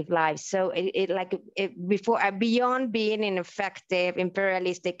reproductive lives. So beyond being ineffective,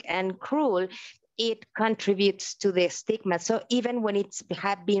 imperialistic, and cruel, it contributes to the stigma. So even when it's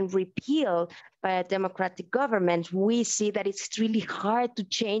have been repealed by a democratic government, we see that it's really hard to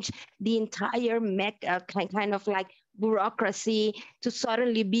change the entire kind of like bureaucracy to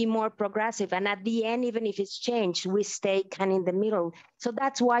suddenly be more progressive. And at the end, even if it's changed, we stay kind of in the middle. So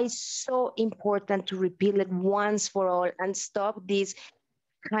that's why it's so important to repeal it once for all and stop this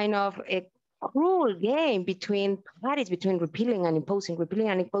kind of a cruel game between parties, between repealing and imposing,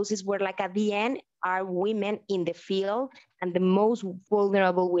 where like at the end are women in the field and the most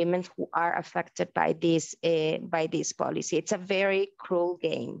vulnerable women who are affected by this policy. It's a very cruel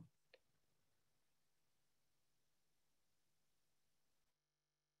game.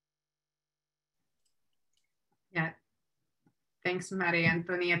 Yeah, Thanks, Maria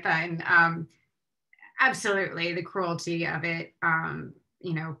Antonieta. And absolutely, the cruelty of it,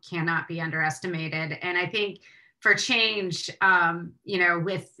 you know, cannot be underestimated. And I think for change, you know,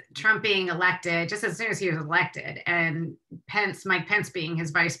 with Trump being elected, just as soon as he was elected, and Mike Pence being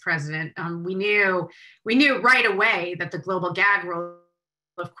his vice president, we knew right away that the global gag rule,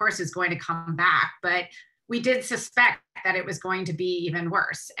 of course, is going to come back. But we did suspect that it was going to be even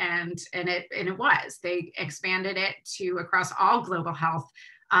worse, and it was. They expanded it to across all global health,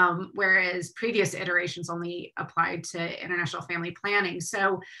 whereas previous iterations only applied to international family planning.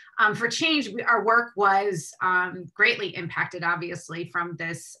 So for change, our work was greatly impacted, obviously, from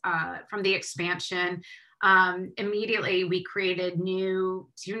this, from the expansion. Immediately, we created two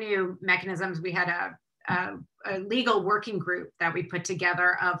new mechanisms. We had a legal working group that we put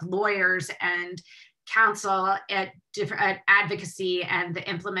together of lawyers and counsel at advocacy and the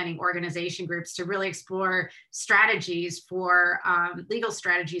implementing organization groups to really explore strategies for legal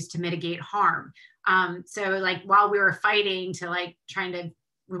strategies to mitigate harm. So like while we were fighting to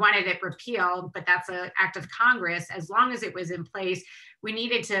we wanted it repealed, but that's an act of Congress. As long as it was in place, we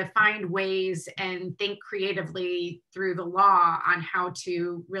needed to find ways and think creatively through the law on how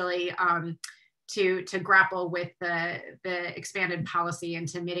to really to grapple with the expanded policy and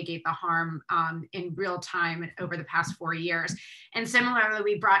to mitigate the harm in real time over the past 4 years. And similarly,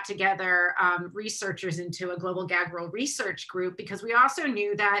 we brought together researchers into a global gag rule research group, because we also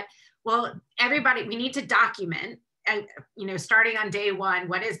knew that, well, we need to document, you know, starting on day one,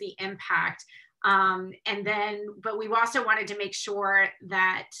 what is the impact? But we also wanted to make sure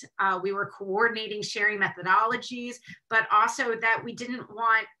that we were coordinating, sharing methodologies, but also that we didn't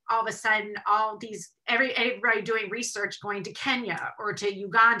want all of a sudden everybody doing research going to Kenya or to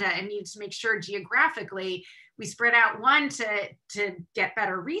Uganda, and needed to make sure geographically we spread out, one, to get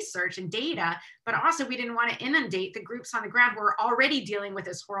better research and data, but also we didn't want to inundate the groups on the ground who are already dealing with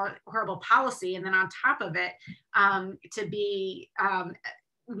this horrible policy. And then on top of it, to be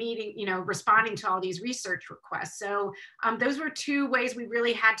responding to all these research requests. So those were two ways we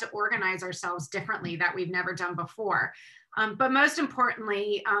really had to organize ourselves differently that we've never done before. But most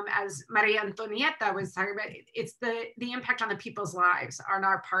importantly, as Maria Antonieta was talking about, it's the impact on the people's lives, on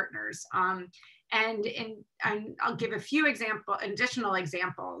our partners. And I'll give a few additional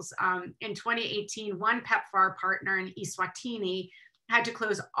examples. In 2018, one PEPFAR partner in Eswatini had to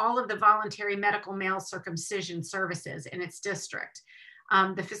close all of the voluntary medical male circumcision services in its district.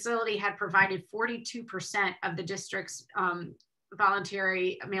 The facility had provided 42% of the district's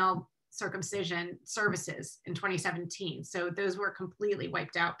voluntary male circumcision services in 2017. So those were completely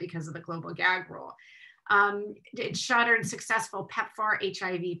wiped out because of the global gag rule. It shuttered successful PEPFAR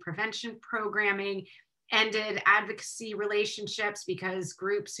HIV prevention programming, ended advocacy relationships because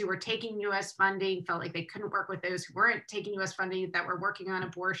groups who were taking US funding felt like they couldn't work with those who weren't taking US funding that were working on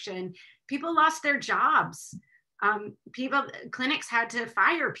abortion. People lost their jobs. Clinics had to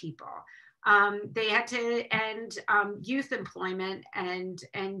fire people. They had to end youth employment and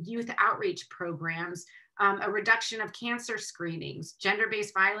youth outreach programs, a reduction of cancer screenings,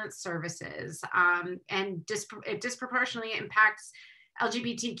 gender-based violence services, and it disproportionately impacts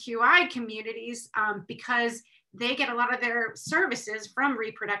LGBTQI communities because they get a lot of their services from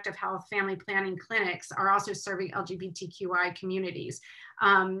reproductive health family planning clinics are also serving LGBTQI communities.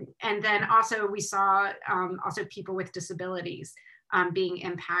 And then also we saw also people with disabilities being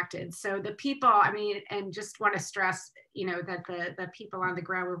impacted. So the people, and just want to stress, that the people on the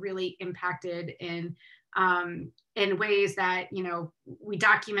ground were really impacted in ways that, we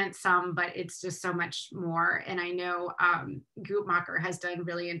document some, but it's just so much more. And I know Guttmacher has done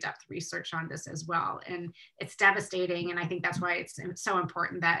really in-depth research on this as well. And it's devastating. And I think that's why it's so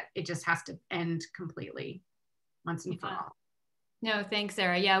important that it just has to end completely once and for all. No, thanks,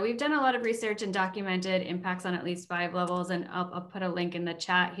 Sarah. Yeah, we've done a lot of research and documented impacts on at least 5 levels, and I'll put a link in the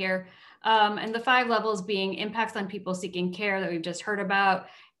chat here. And the 5 levels being impacts on people seeking care that we've just heard about,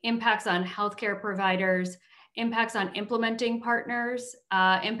 impacts on healthcare providers, impacts on implementing partners,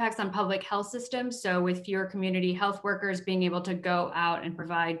 impacts on public health systems. So with fewer community health workers being able to go out and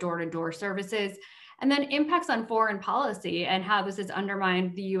provide door-to-door services, and then impacts on foreign policy and how this has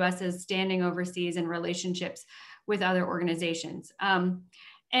undermined the US's standing overseas and relationships with other organizations.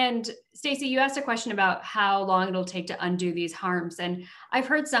 And Stacie, you asked a question about how long it'll take to undo these harms. And I've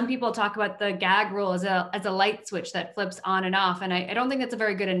heard some people talk about the gag rule as a light switch that flips on and off. And I don't think that's a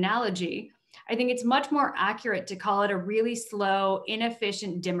very good analogy. I think it's much more accurate to call it a really slow,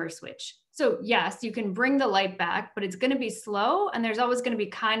 inefficient dimmer switch. So yes, you can bring the light back, but it's going to be slow and there's always going to be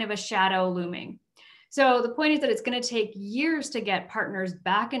kind of a shadow looming. So the point is that it's going to take years to get partners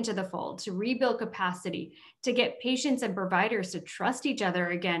back into the fold, to rebuild capacity, to get patients and providers to trust each other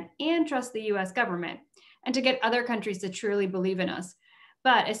again and trust the US government, and to get other countries to truly believe in us.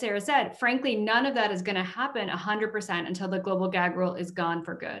 But as Sarah said, frankly, none of that is going to happen 100% until the global gag rule is gone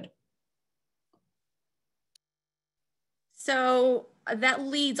for good. So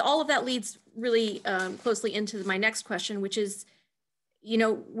all of that leads really closely into my next question, which is,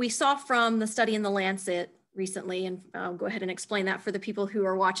 we saw from the study in the Lancet recently, and I'll go ahead and explain that for the people who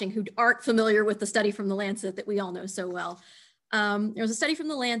are watching who aren't familiar with the study from the Lancet that we all know so well. There was a study from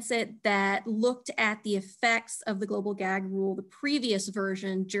the Lancet that looked at the effects of the global gag rule, the previous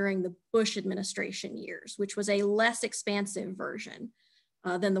version during the Bush administration years, which was a less expansive version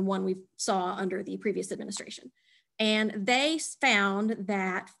than the one we saw under the previous administration. And they found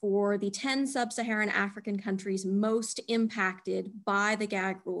that for the 10 sub-Saharan African countries most impacted by the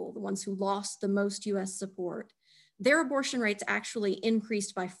gag rule, the ones who lost the most US support, their abortion rates actually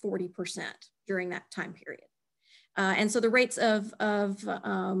increased by 40% during that time period. And so the rates of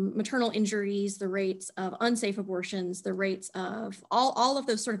maternal injuries, the rates of unsafe abortions, the rates of all of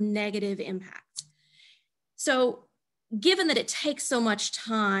those sort of negative impacts. So given that it takes so much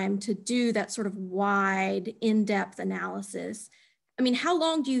time to do that sort of wide, in-depth analysis, I mean, how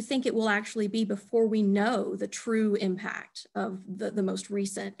long do you think it will actually be before we know the true impact of the most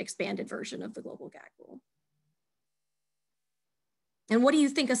recent expanded version of the global gag rule? And what do you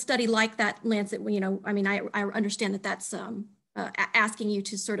think a study like that, Lancet, I mean, I understand that that's asking you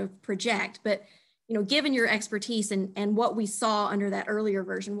to sort of project, but given your expertise and what we saw under that earlier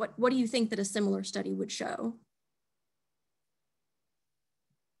version, what do you think that a similar study would show?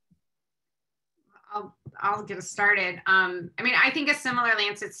 I'll get us started. I mean, I think a similar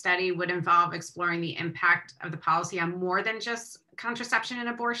Lancet study would involve exploring the impact of the policy on more than just contraception and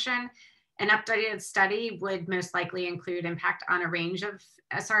abortion. An updated study would most likely include impact on a range of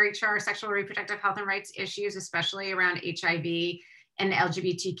SRHR, sexual reproductive health and rights issues, especially around HIV and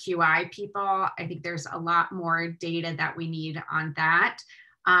LGBTQI people. I think there's a lot more data that we need on that.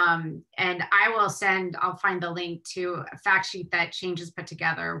 And I'll find the link to a fact sheet that Change has put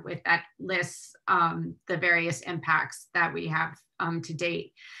together with that lists the various impacts that we have to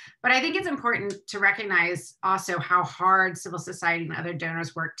date. But I think it's important to recognize also how hard civil society and other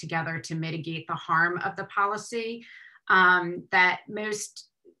donors work together to mitigate the harm of the policy. That most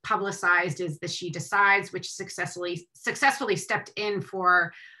publicized is the She Decides, which successfully stepped in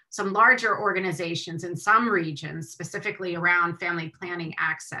for some larger organizations in some regions, specifically around family planning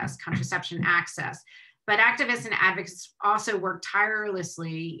access, contraception access. But activists and advocates also work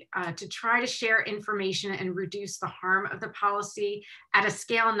tirelessly to try to share information and reduce the harm of the policy at a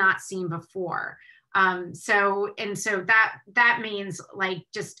scale not seen before. So that means like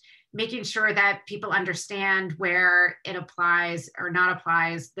just making sure that people understand where it applies or not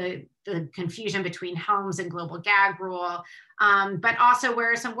applies, the confusion between HELMS and global gag rule, but also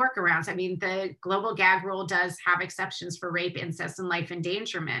where are some workarounds. I mean, the global gag rule does have exceptions for rape, incest, and life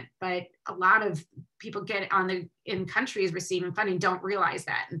endangerment, but a lot of people in countries receiving funding don't realize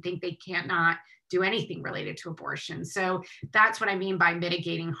that and think they cannot do anything related to abortion. So that's what I mean by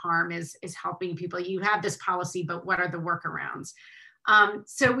mitigating harm is helping people. You have this policy, but what are the workarounds?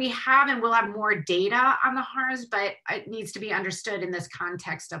 So we have and we'll have more data on the harms, but it needs to be understood in this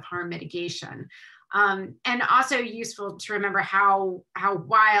context of harm mitigation. And also useful to remember how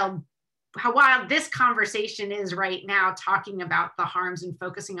wild this conversation is right now, talking about the harms and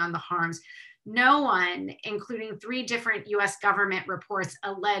focusing on the harms. No one, including 3 different US government reports,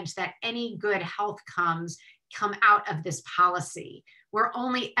 allege that any good health come out of this policy. We're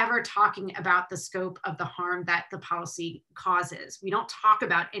only ever talking about the scope of the harm that the policy causes. We don't talk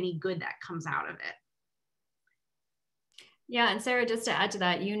about any good that comes out of it. Yeah, and Sarah, just to add to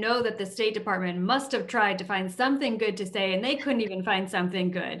that, that the State Department must have tried to find something good to say, and they couldn't even find something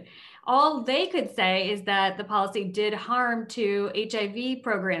good. All they could say is that the policy did harm to HIV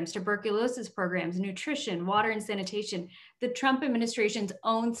programs, tuberculosis programs, nutrition, water and sanitation. The Trump administration's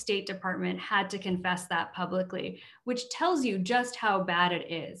own State Department had to confess that publicly, which tells you just how bad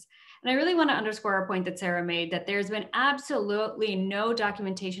it is. And I really want to underscore a point that Sarah made, that there's been absolutely no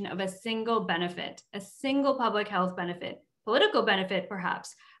documentation of a single benefit, a single public health benefit, political benefit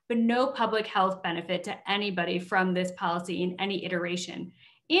perhaps, but no public health benefit to anybody from this policy in any iteration.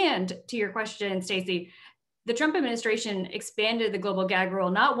 And to your question, Stacie, the Trump administration expanded the global gag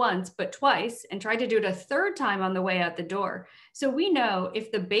rule not once, but twice, and tried to do it a 3rd time on the way out the door. So we know if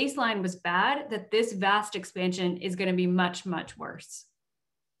the baseline was bad, that this vast expansion is going to be much, much worse.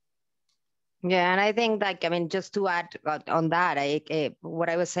 Yeah, and I think, like, I mean, just to add on that, what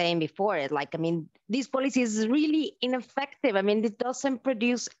I was saying before, like, I mean, this policy is really ineffective. I mean, it doesn't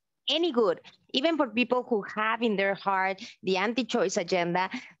produce any good. Even for people who have in their heart the anti-choice agenda,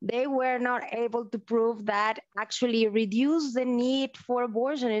 they were not able to prove that actually reduce the need for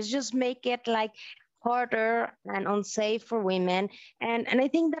abortion. It's just make it like harder and unsafe for women. And I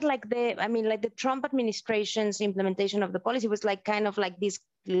think that like the Trump administration's implementation of the policy was like kind of like this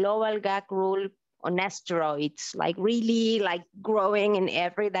global gag rule on steroids, like really like growing in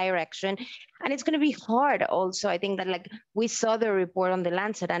every direction. And it's going to be hard also. I think that like we saw the report on the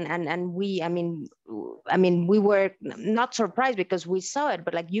Lancet and we, I mean, we were not surprised because we saw it,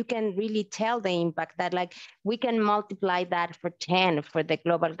 but like you can really tell the impact that like we can multiply that for 10 for the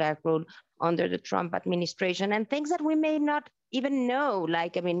global gag rule under the Trump administration, and things that we may not even know.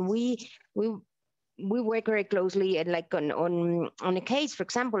 Like, I mean, we work very closely like on a case, for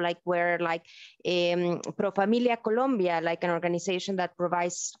example, like where like Pro Familia Colombia, like an organization that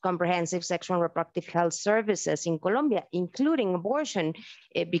provides comprehensive sexual and reproductive health services in Colombia, including abortion,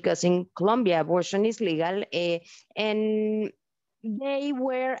 because in Colombia abortion is legal, and they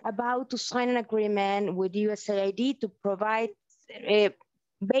were about to sign an agreement with USAID to provide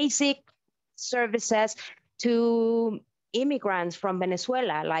basic services to immigrants from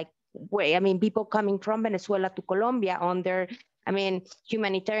Venezuela, like people coming from Venezuela to Colombia under,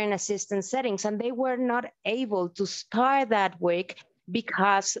 humanitarian assistance settings, and they were not able to start that work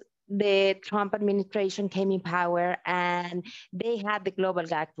because the Trump administration came in power and they had the global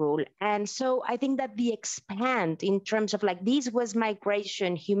gag rule. And so I think that the expand in terms of like, this was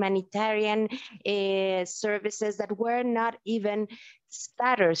migration, humanitarian services that were not even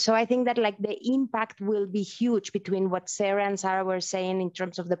started. So I think that like the impact will be huge between what Serra and Zara were saying in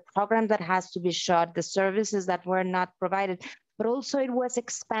terms of the program that has to be shot, the services that were not provided, but also it was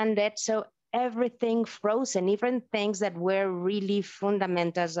expanded. So everything frozen, even things that were really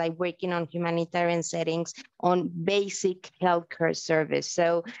fundamentals, like working on humanitarian settings, on basic healthcare service.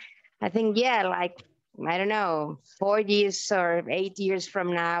 So I think, yeah, like, I don't know, 4 years or 8 years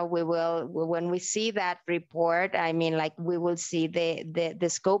from now, we will, when we see that report, we will see the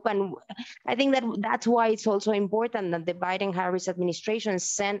scope. And I think that that's why it's also important that the Biden-Harris administration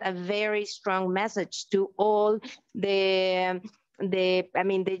sent a very strong message to all the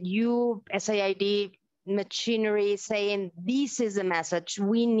USAID machinery, saying this is a message.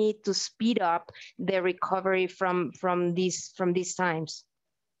 We need to speed up the recovery from these times.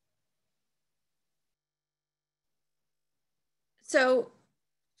 So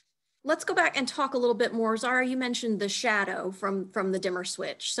let's go back and talk a little bit more. Zara, you mentioned the shadow from the dimmer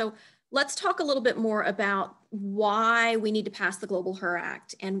switch. So let's talk a little bit more about why we need to pass the Global HER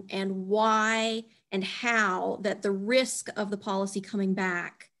Act and why and how that the risk of the policy coming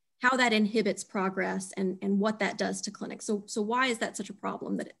back, how that inhibits progress and what that does to clinics. So why is that such a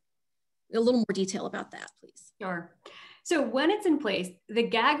problem? A little more detail about that, please. Sure. So when it's in place, the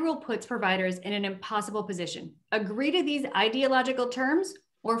gag rule puts providers in an impossible position. Agree to these ideological terms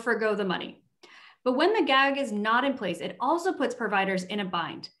or forgo the money. But when the gag is not in place, it also puts providers in a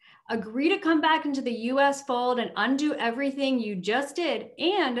bind. Agree to come back into the US fold and undo everything you just did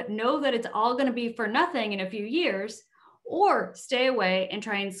and know that it's all going to be for nothing in a few years, or stay away and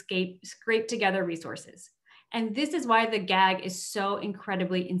try and scrape together resources. And this is why the gag is so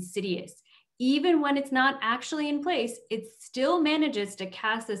incredibly insidious. Even when it's not actually in place, it still manages to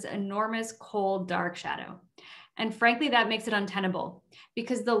cast this enormous, cold, dark shadow. And frankly, that makes it untenable,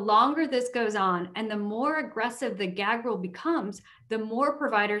 because the longer this goes on and the more aggressive the gag rule becomes, the more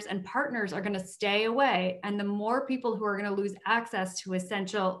providers and partners are going to stay away, and the more people who are going to lose access to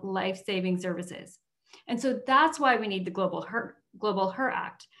essential life-saving services. And so that's why we need the Global HER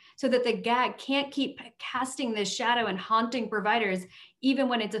Act, so that the gag can't keep casting this shadow and haunting providers even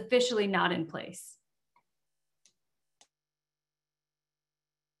when it's officially not in place.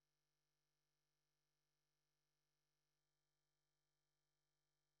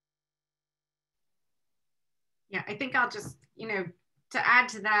 Yeah, I think I'll just, to add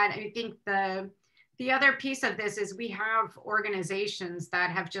to that, I think the other piece of this is we have organizations that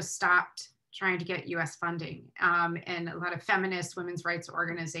have just stopped trying to get US funding, and a lot of feminist women's rights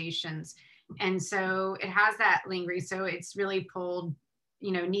organizations. And so it has that lingering, so it's really pulled,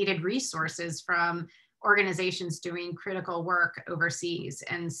 needed resources from organizations doing critical work overseas.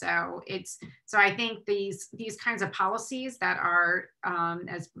 And so so I think these kinds of policies that are,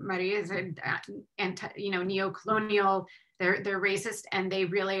 as Maria said, neo-colonial, they're racist, and they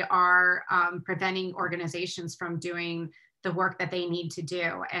really are preventing organizations from doing the work that they need to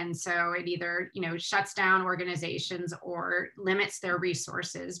do. And so it either, shuts down organizations or limits their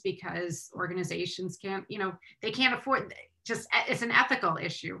resources because organizations can't, they can't afford, it's an ethical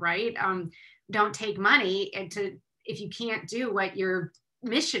issue, right? Don't take money if you can't do what your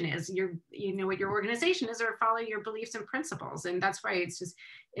mission is, what your organization is, or follow your beliefs and principles. And that's why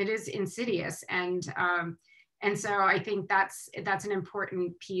it is insidious. And so I think that's an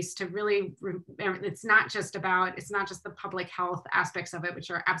important piece to really remember. It's not just the public health aspects of it, which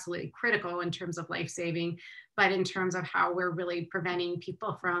are absolutely critical in terms of life-saving, but in terms of how we're really preventing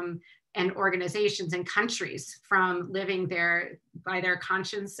people and organizations and countries from living by their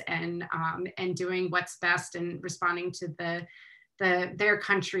conscience and doing what's best and responding to their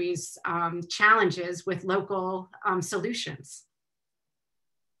country's challenges with local solutions.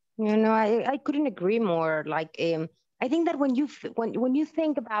 I couldn't agree more. I think that when you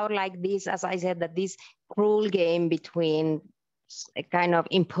think about this, as I said, that this cruel game between kind of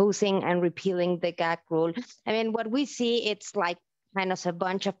imposing and repealing the gag rule, I mean, what we see, it's kind of a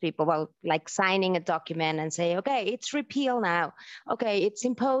bunch of people signing a document and say, okay, it's repeal now. Okay, it's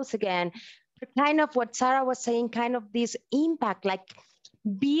imposed again. But kind of what Sarah was saying, kind of this impact,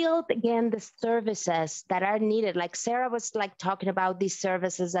 build again the services that are needed. Sarah was talking about these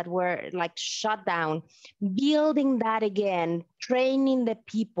services that were shut down, building that again, training the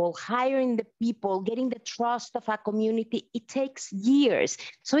people, hiring the people, getting the trust of a community. It takes years.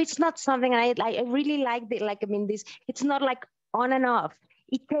 So it's not something I really like this, it's not on and off.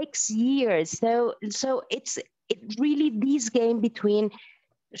 It takes years. So it's really this game between,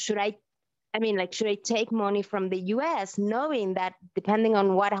 should I take money from the US, knowing that depending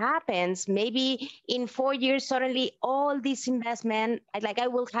on what happens, maybe in 4 years, suddenly all this investment, I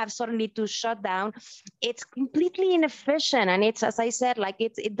will have suddenly to shut down. It's completely inefficient. And it's, as I said,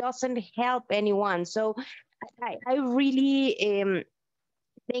 it doesn't help anyone. So I really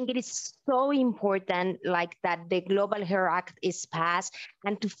think it is so important that the Global Hair Act is passed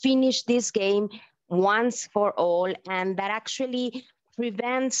and to finish this game once for all, and that actually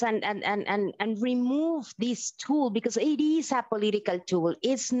prevents and remove this tool, because it is a political tool.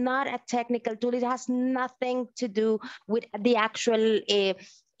 It's not a technical tool. It has nothing to do with the actual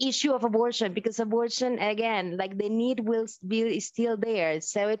issue of abortion, because abortion, again, the need will be still there.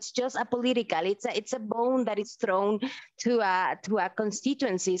 So it's just a political, it's a bone that is thrown to a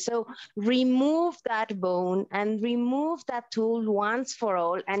constituency. So remove that bone and remove that tool once for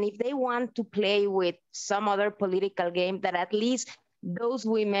all. And if they want to play with some other political game, that at least those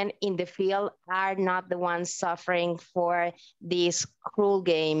women in the field are not the ones suffering for this cruel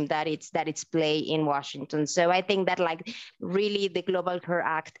game that it's played in Washington. So I think that really the Global Hair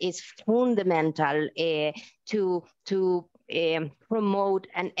Act is fundamental to promote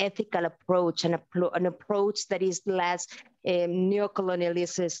an ethical approach, an approach that is less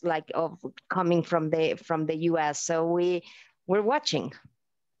neocolonialist of coming from the US. So we're watching.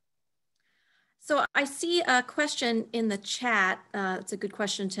 So I see a question in the chat. It's a good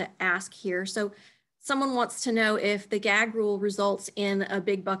question to ask here. So someone wants to know if the gag rule results in a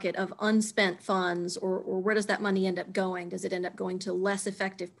big bucket of unspent funds, or where does that money end up going? Does it end up going to less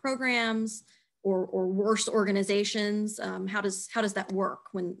effective programs or worse organizations? How does that work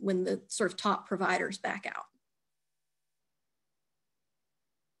when the sort of top providers back out?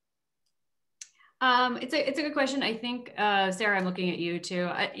 It's a good question. I think, Sarah, I'm looking at you too.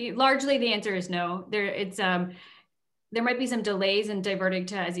 Largely the answer is no. There might be some delays in diverting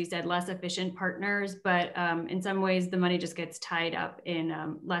to, as you said, less efficient partners, but in some ways the money just gets tied up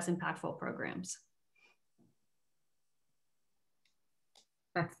in less impactful programs.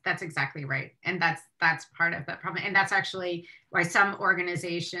 That's exactly right. And that's part of the problem. And that's actually why some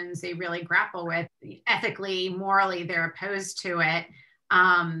organizations, they really grapple with ethically, morally, they're opposed to it.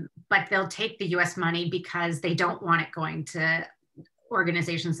 But they'll take the US money because they don't want it going to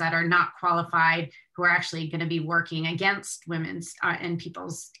organizations that are not qualified, who are actually going to be working against women's and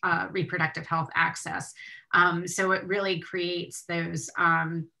people's reproductive health access. So it really creates those,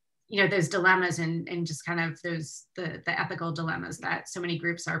 those dilemmas and just kind of the ethical dilemmas that so many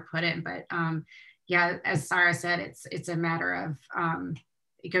groups are put in. But yeah, as Zara said, it's a matter of,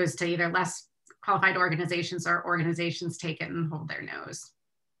 it goes to either less qualified organizations or organizations take it and hold their nose.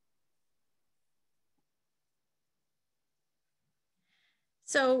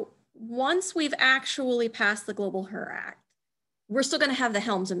 So once we've actually passed the Global Hair Act, we're still going to have the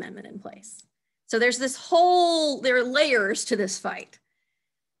Helms Amendment in place. So there are layers to this fight.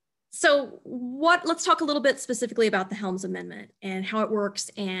 So let's talk a little bit specifically about the Helms Amendment and how it works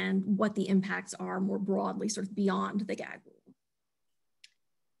and what the impacts are more broadly, sort of beyond the gag rule.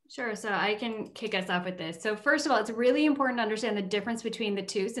 Sure, so I can kick us off with this. So first of all, it's really important to understand the difference between the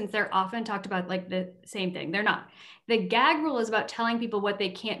two, since they're often talked about like the same thing. They're not. The gag rule is about telling people what they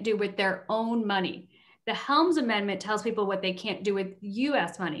can't do with their own money. The Helms Amendment tells people what they can't do with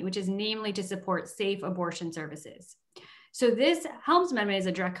US money, which is namely to support safe abortion services. So this Helms Amendment is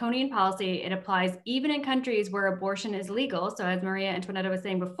a draconian policy. It applies even in countries where abortion is legal. So as Maria Antonieta was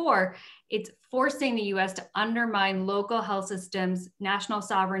saying before, it's forcing the US to undermine local health systems, national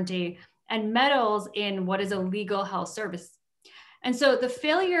sovereignty, and meddles in what is a legal health service. And so the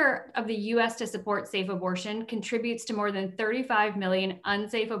failure of the US to support safe abortion contributes to more than 35 million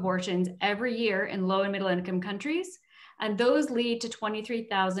unsafe abortions every year in low and middle income countries. And those lead to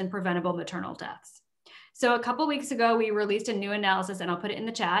 23,000 preventable maternal deaths. So a couple of weeks ago, we released a new analysis, and I'll put it in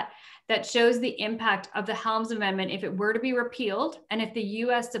the chat, that shows the impact of the Helms Amendment if it were to be repealed, and if the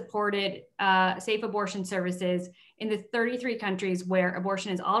US supported safe abortion services in the 33 countries where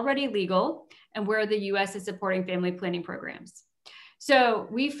abortion is already legal and where the US is supporting family planning programs. So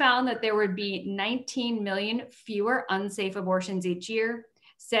we found that there would be 19 million fewer unsafe abortions each year,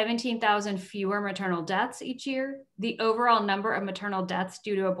 17,000 fewer maternal deaths each year. The overall number of maternal deaths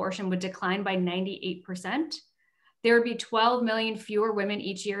due to abortion would decline by 98%. There would be 12 million fewer women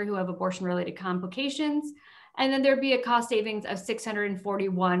each year who have abortion-related complications. And then there'd be a cost savings of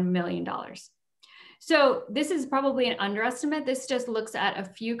 $641 million. So this is probably an underestimate. This just looks at a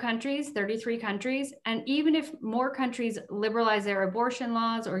few countries, 33 countries. And even if more countries liberalize their abortion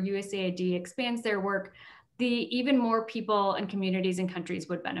laws or USAID expands their work, even more people and communities and countries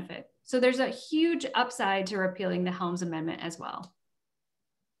would benefit. So there's a huge upside to repealing the Helms Amendment as well.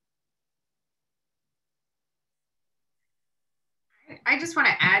 I just want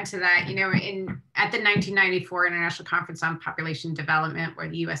to add to that, you know, at the 1994 International Conference on Population Development, where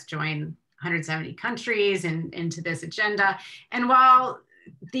the US joined 170 countries into this agenda. And while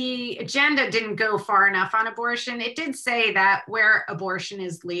the agenda didn't go far enough on abortion, it did say that where abortion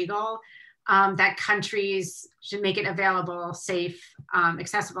is legal, that countries should make it available, safe,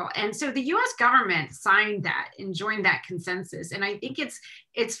 accessible. And so the US government signed that and joined that consensus. And I think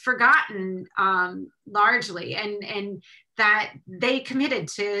it's forgotten largely, and that they committed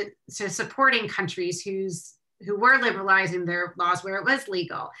to supporting countries who were liberalizing their laws where it was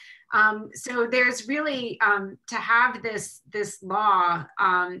legal. So there's really, to have this law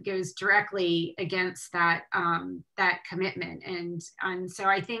goes directly against that commitment. And so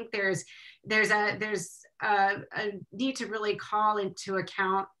I think there's a need to really call into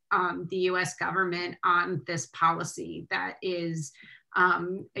account the US government on this policy that is,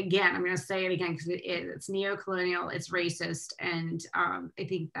 again, I'm going to say it again because it's neo-colonial, it's racist, and I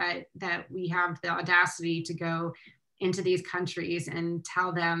think that we have the audacity to go into these countries and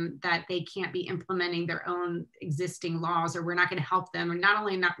tell them that they can't be implementing their own existing laws, or we're not going to help them. And not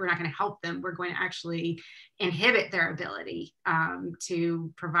only we're not going to help them, we're going to actually inhibit their ability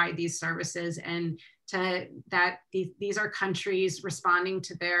to provide these services, and these are countries responding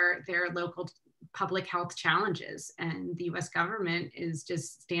to their local public health challenges, and the US government is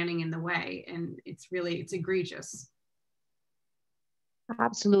just standing in the way, and it's egregious.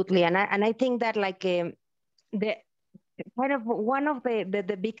 Absolutely. And I think that like the kind of one of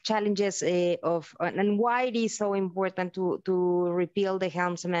the big challenges of and why it is so important to repeal the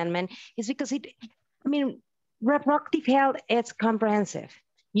Helms Amendment is because reproductive health is comprehensive.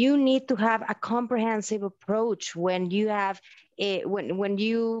 You need to have a comprehensive approach when you have when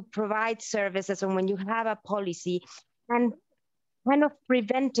you provide services and when you have a policy, and kind of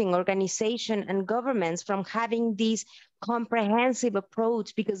preventing organizations and governments from having this comprehensive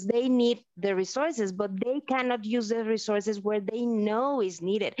approach, because they need the resources, but they cannot use the resources where they know is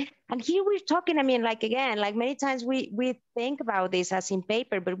needed. And here we're talking, again, many times we think about this as in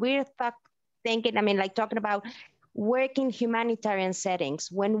paper, but we're thinking, talking about work in humanitarian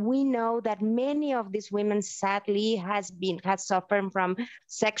settings, when we know that many of these women sadly has suffered from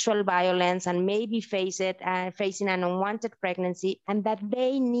sexual violence and maybe facing an unwanted pregnancy, and that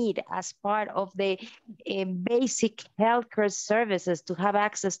they need, as part of the basic healthcare services, to have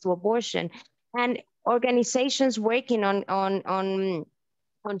access to abortion. And organizations working on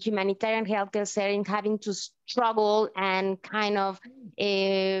humanitarian healthcare settings having to struggle and kind of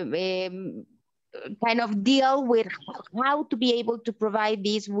deal with how to be able to provide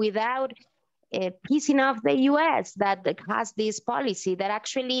this without pissing off the US that has this policy that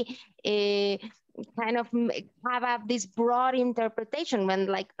actually kind of have this broad interpretation, when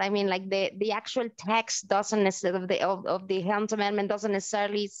the actual text doesn't necessarily of the Helms Amendment doesn't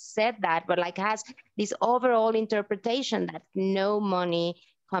necessarily say that, but has this overall interpretation that no money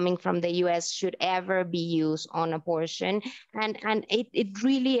coming from the US should ever be used on abortion. And it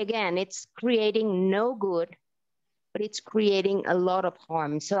really, again, it's creating no good, but it's creating a lot of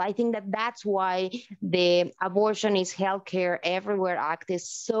harm. So I think that that's why the Abortion is Healthcare Everywhere Act is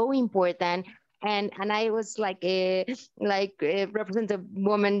so important. And I was like Representative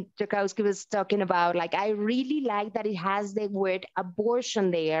Woman Schakowsky was talking about, like, I really like that it has the word abortion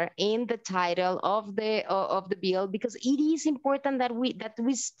there in the title of the bill, because it is important that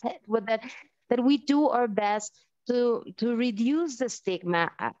we do our best to reduce the stigma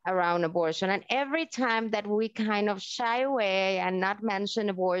around abortion. And every time that we kind of shy away and not mention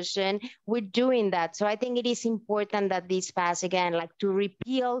abortion, we're doing that. So I think it is important that this pass again, like to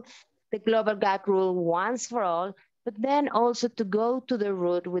repeal the global gag rule once for all, but then also to go to the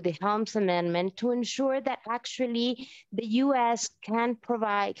root with the Helms Amendment to ensure that actually the US can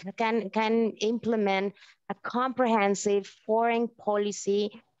implement a comprehensive foreign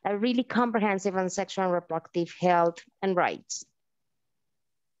policy, a really comprehensive on sexual and reproductive health and rights.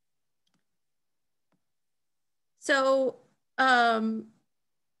 So how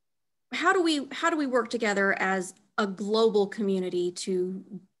do we work together as a global community to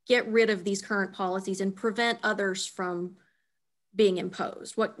get rid of these current policies and prevent others from being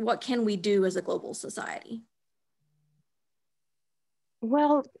imposed? What can we do as a global society?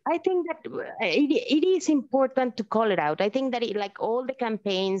 Well, I think that it is important to call it out. I think that like all the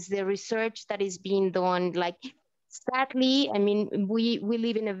campaigns, the research that is being done, like sadly, I mean, we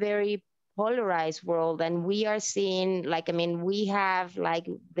live in a very polarized world, and we are seeing, like, I mean, we have like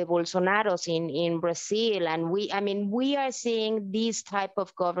the Bolsonaros in Brazil, and we are seeing these type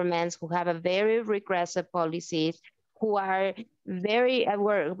of governments who have a very regressive policies, who are very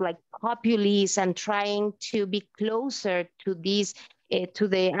like populist and trying to be closer to these to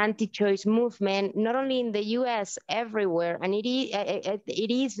the anti-choice movement, not only in the US, everywhere. And it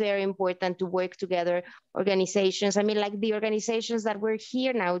is very important to work together, organizations. I mean, like the organizations that we're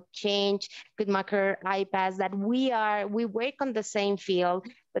here now, Change, Guttmacher, Ipas, that we work on the same field,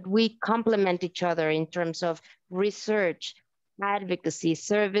 but we complement each other in terms of research, advocacy,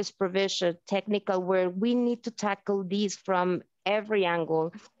 service provision, technical work. We need to tackle these from every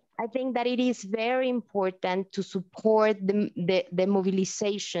angle. I think that it is very important to support the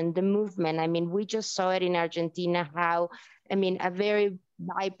mobilization, the movement. I mean, we just saw it in Argentina, how, I mean, a very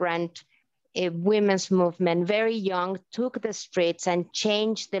vibrant women's movement, very young, took the streets and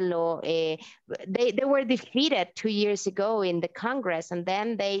changed the law. They were defeated 2 years ago in the Congress, and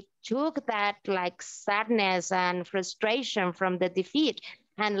then they took that like sadness and frustration from the defeat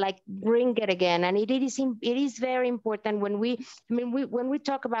and like bring it again. And it is very important when we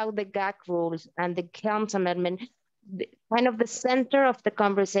talk about the gag rules and the Helms Amendment, kind of the center of the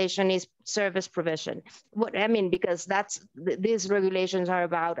conversation is service provision. What I mean, because these regulations are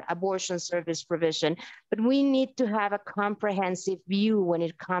about abortion service provision, but we need to have a comprehensive view when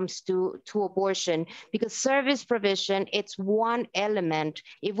it comes to abortion, because service provision, it's one element.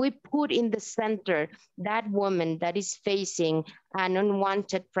 If we put in the center that woman that is facing an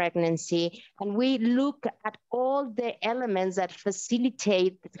unwanted pregnancy, and we look at all the elements that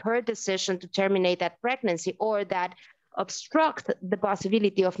facilitate her decision to terminate that pregnancy or that obstruct the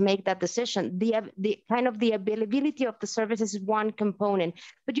possibility of make that decision, the availability of the services is one component.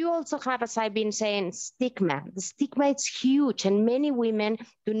 But you also have, as I've been saying, stigma. The stigma is huge, and many women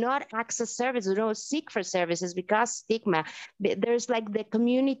do not access services, don't seek for services because stigma. There's like the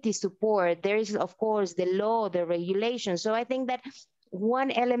community support. There is, of course, the law, the regulation. So I think that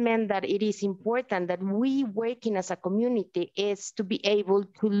one element that it is important that we working as a community is to be able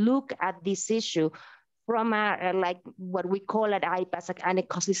to look at this issue from a, like what we call at Ipas, like an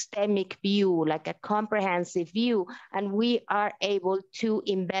ecosystemic view, like a comprehensive view, and we are able to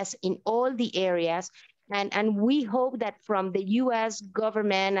invest in all the areas. And we hope that from the US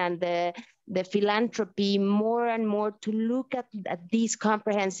government and the philanthropy more and more to look at this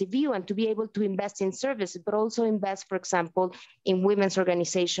comprehensive view and to be able to invest in services, but also invest, for example, in women's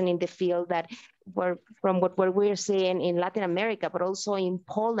organization in the field that from what we're seeing in Latin America, but also in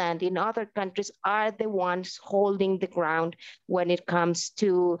Poland, in other countries, are the ones holding the ground when it comes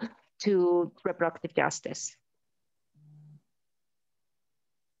to reproductive justice.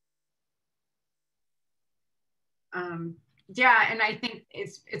 Yeah, and I think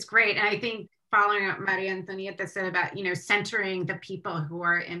it's great. And I think following what Maria Antonieta said about, centering the people who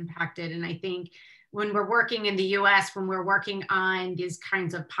are impacted. And I think when we're working in the US, when we're working on these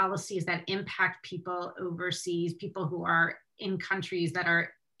kinds of policies that impact people overseas, people who are in countries that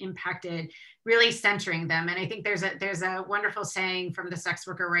are impacted, really centering them. And I think there's a wonderful saying from the sex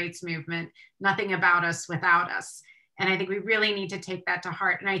worker rights movement, nothing about us without us. And I think we really need to take that to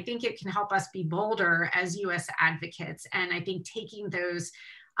heart. And I think it can help us be bolder as US advocates. And I think taking those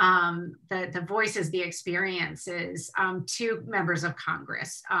the voices, the experiences to members of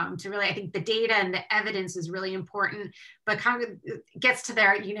Congress to really, I think the data and the evidence is really important, but Congress gets to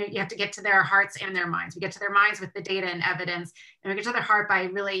their, you have to get to their hearts and their minds. We get to their minds with the data and evidence, and we get to their heart by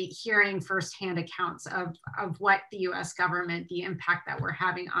really hearing firsthand accounts of what the US government, the impact that we're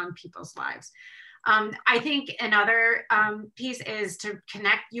having on people's lives. I think another piece is to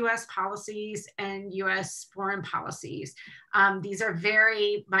connect US policies and US foreign policies. These are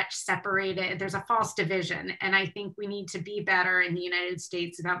very much separated. There's a false division. And I think we need to be better in the United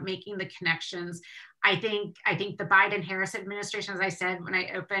States about making the connections. I think the Biden-Harris administration, as I said when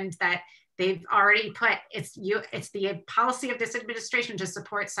I opened, that they've already put, it's the policy of this administration to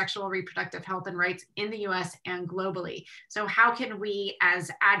support sexual reproductive health and rights in the US and globally. So how can we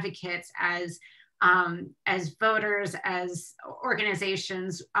as advocates, as voters, as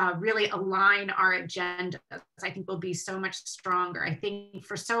organizations, really align our agendas? I think we'll be so much stronger. I think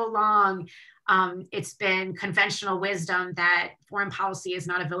for so long, it's been conventional wisdom that foreign policy is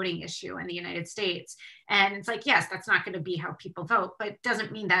not a voting issue in the United States. And it's like, yes, that's not going to be how people vote, but it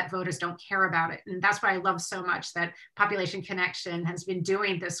doesn't mean that voters don't care about it. And that's why I love so much that Population Connection has been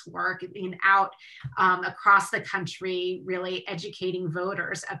doing this work out across the country, really educating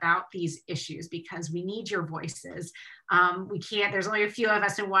voters about these issues, because we need your voices. We can't, there's only a few of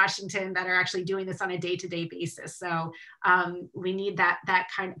us in Washington that are actually doing this on a day-to-day basis. So we need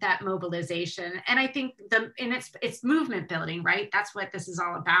that mobilization. And I think it's movement building, right? That's what this is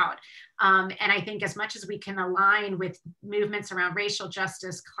all about. And I think as much as we can align with movements around racial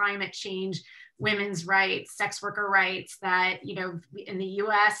justice, climate change, women's rights, sex worker rights, that, in the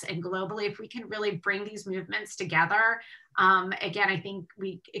US and globally, if we can really bring these movements together, again, I think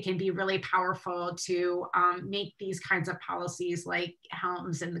it can be really powerful to make these kinds of policies like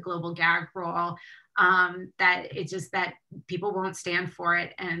Helms and the global gag rule, that it's just that people won't stand for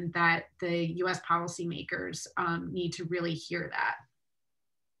it, and that the US policymakers need to really hear that.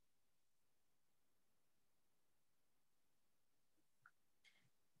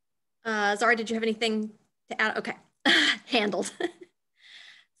 Zara, did you have anything to add? Okay, handled.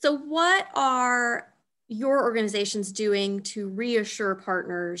 So what are your organizations doing to reassure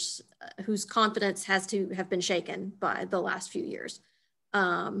partners whose confidence has to have been shaken by the last few years?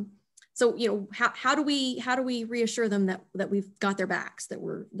 So, how do we reassure them that we've got their backs, that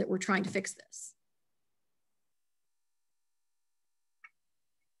we're trying to fix this?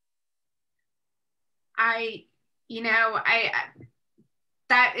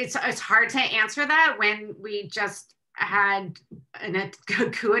 It's hard to answer that when we just had a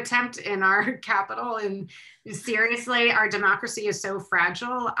coup attempt in our capital, and seriously, our democracy is so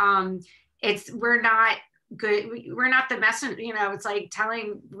fragile. We're not good. We're not the messenger. It's like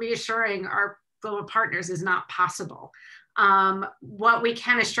reassuring our global partners is not possible. What we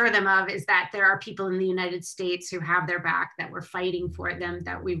can assure them of is that there are people in the United States who have their back, that we're fighting for them,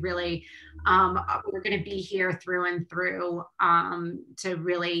 that we really, we're going to be here through and through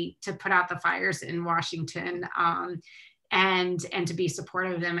to put out the fires in Washington, and to be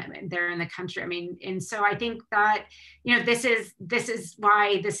supportive of them there in the country. I mean, and so I think that, this is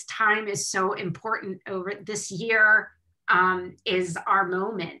why this time is so important. Over this year is our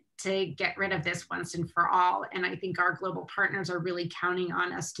moment to get rid of this once and for all. And I think our global partners are really counting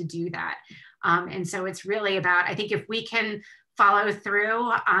on us to do that. And so it's really about, I think if we can follow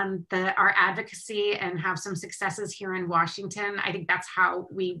through on our advocacy and have some successes here in Washington, I think that's how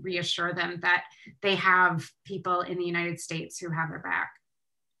we reassure them that they have people in the United States who have their back.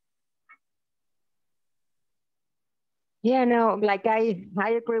 Yeah, no, like I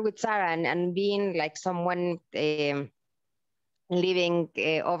agree with Zara, and being like someone living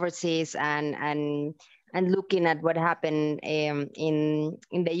overseas and looking at what happened in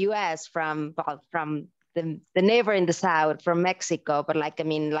the US from the neighbor in the south, from Mexico, but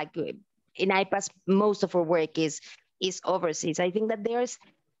in Ipas, most of our work is overseas. I think that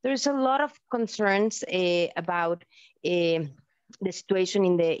there's a lot of concerns about the situation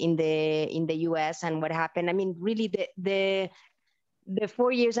in the US and what happened. I mean, really the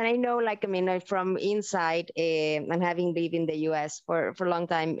 4 years, and I know, from inside, and having lived in the US for a long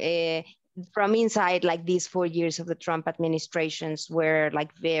time, from inside, these 4 years of the Trump administrations were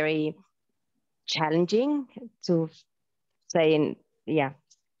very challenging, to say in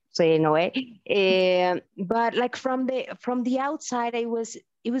a way. But from the outside, it was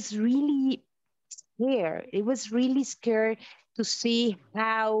really scared. It was really scared to see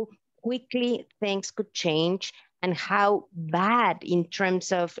how quickly things could change, and how bad in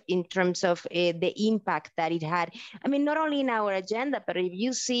terms of the impact that it had. I mean, not only in our agenda, but if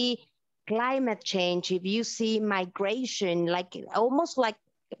you see climate change, if you see migration, like almost like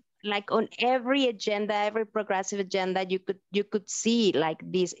on every agenda, every progressive agenda, you could see like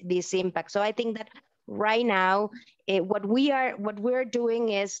this impact. So I think that right now, what we're doing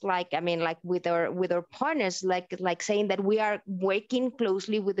is like, I mean, like with our partners, like saying that we are working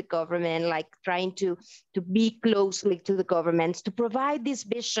closely with the government, like trying to be closely to the governments, to provide this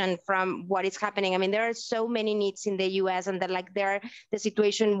vision from what is happening. I mean, there are so many needs in the US, and that like the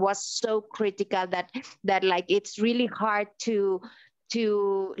situation was so critical that like it's really hard to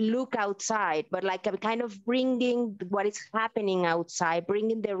look outside, but like I'm kind of bringing what is happening outside,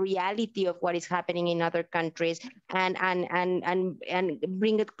 bringing the reality of what is happening in other countries, and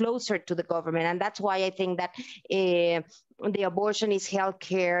bring it closer to the government. And that's why I think that the Abortion is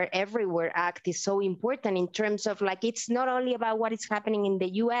Healthcare Everywhere Act is so important in terms of like, it's not only about what is happening in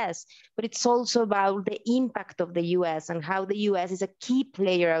the US, but it's also about the impact of the US and how the US is a key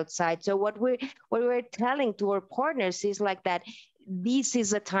player outside. So what we're telling to our partners is like that this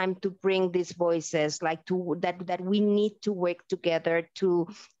is a time to bring these voices, like that we need to work together to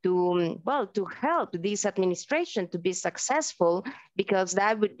help this administration to be successful, because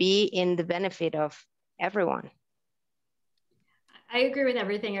that would be in the benefit of everyone. I agree with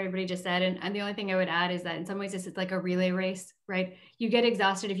everything everybody just said. And the only thing I would add is that in some ways this is like a relay race, right? You get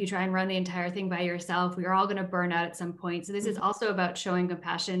exhausted if you try and run the entire thing by yourself. We are all going to burn out at some point. So this is also about showing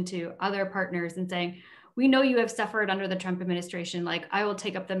compassion to other partners and saying, we know you have suffered under the Trump administration. Like, I will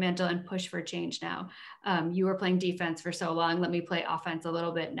take up the mantle and push for change now. You were playing defense for so long. Let me play offense a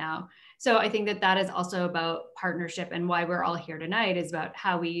little bit now. So I think that is also about partnership, and why we're all here tonight is about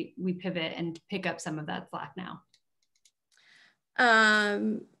how we pivot and pick up some of that slack now.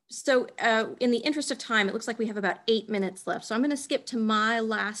 So in the interest of time, it looks like we have about 8 minutes left. So I'm going to skip to my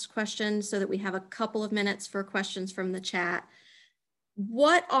last question so that we have a couple of minutes for questions from the chat.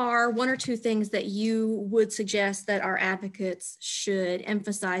 What are one or two things that you would suggest that our advocates should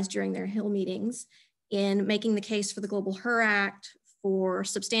emphasize during their Hill meetings in making the case for the Global HER Act, for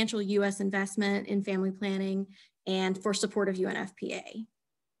substantial US investment in family planning, and for support of UNFPA?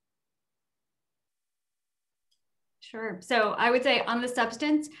 Sure. So I would say on the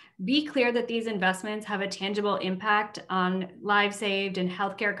substance, be clear that these investments have a tangible impact on lives saved and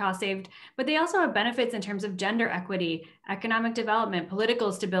healthcare costs saved, but they also have benefits in terms of gender equity, economic development,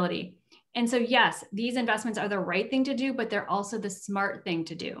 political stability. And so yes, these investments are the right thing to do, but they're also the smart thing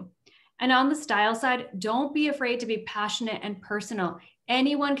to do. And on the style side, don't be afraid to be passionate and personal.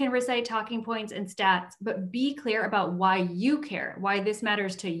 Anyone can recite talking points and stats, but be clear about why you care, why this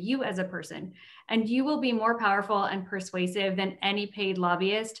matters to you as a person. And you will be more powerful and persuasive than any paid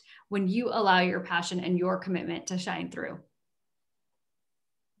lobbyist when you allow your passion and your commitment to shine through.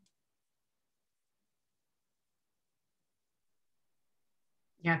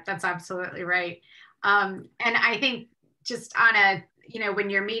 Yeah, that's absolutely right. And I think just on a, when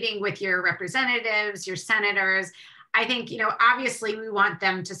you're meeting with your representatives, your senators, I think, obviously we want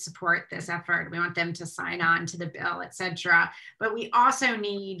them to support this effort. We want them to sign on to the bill, et cetera. But we also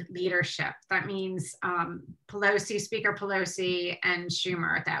need leadership. That means Speaker Pelosi and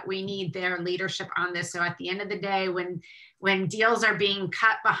Schumer, that we need their leadership on this. So at the end of the day, when deals are being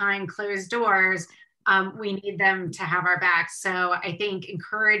cut behind closed doors, we need them to have our backs. So I think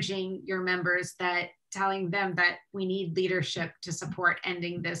encouraging your members, telling them that we need leadership to support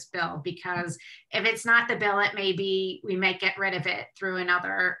ending this bill, because if it's not the bill, it may be, we might get rid of it through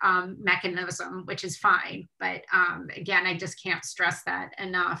another mechanism, which is fine. But again, I just can't stress that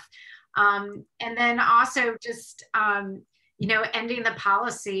enough. And then also just, ending the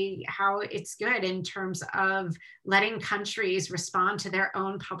policy, how it's good in terms of letting countries respond to their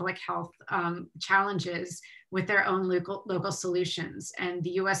own public health challenges with their own local solutions. And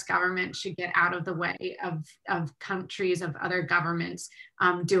the US government should get out of the way of countries, of other governments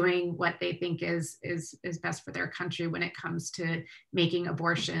doing what they think is best for their country when it comes to making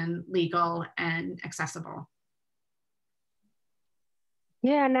abortion legal and accessible.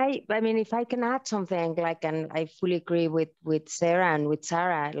 Yeah, and I mean, if I can add something, like, and I fully agree with Serra and with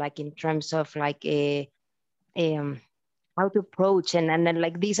Zara, like in terms of like how to approach and then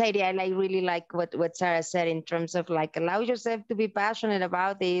like this idea, I really like what Zara said in terms of like allow yourself to be passionate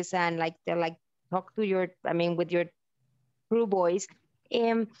about this and like talk to with your true voice,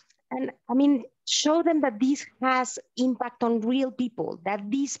 and I mean show them that this has impact on real people, that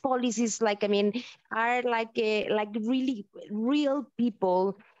these policies are really real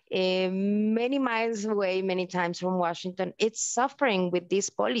people many miles away, many times from Washington, it's suffering with these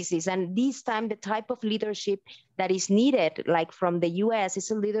policies. And this time, the type of leadership that is needed, like from the US,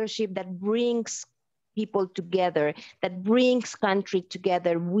 is a leadership that brings people together, that brings country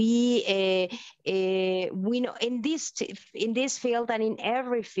together. We know in this field and in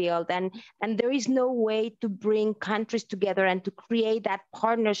every field, and there is no way to bring countries together and to create that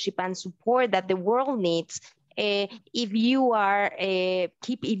partnership and support that the world needs if you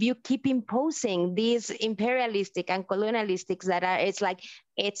keep imposing these imperialistic and colonialistics that are, it's like,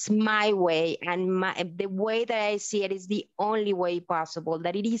 it's my way, and the way that I see it is the only way possible,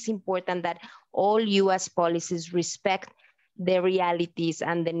 that it is important that all US policies respect the realities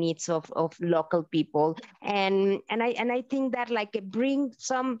and the needs of local people. And I think that like bring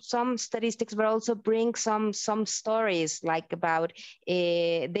some statistics, but also bring some stories like about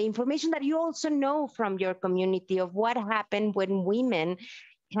the information that you also know from your community of what happened when women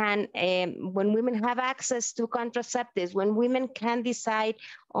have access to contraceptives, when women can decide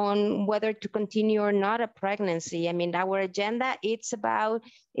on whether to continue or not a pregnancy. I mean, our agenda, it's about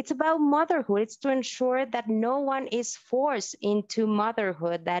motherhood. It's to ensure that no one is forced into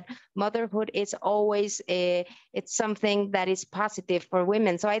motherhood, that motherhood is always it's something that is positive for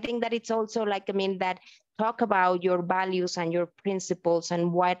women. So I think that it's also like, I mean, that talk about your values and your principles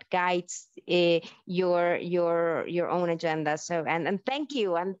and what guides your own agenda. So and thank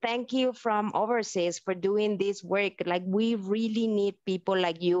you from overseas for doing this work. Like, we really need people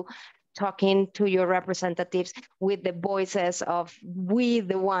like you talking to your representatives with the voices of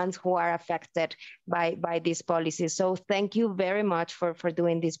the ones who are affected by these policies. So thank you very much for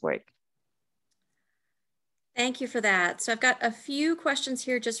doing this work. Thank you for that. So I've got a few questions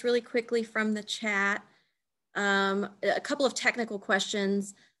here just really quickly from the chat. A couple of technical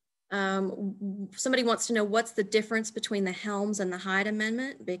questions. Somebody wants to know what's the difference between the Helms and the Hyde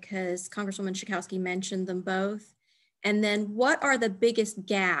Amendment, because Congresswoman Schakowsky mentioned them both. And then what are the biggest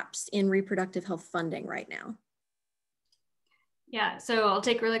gaps in reproductive health funding right now? Yeah, so I'll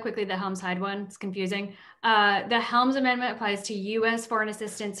take really quickly the Helms-Hyde one. It's confusing. The Helms Amendment applies to US foreign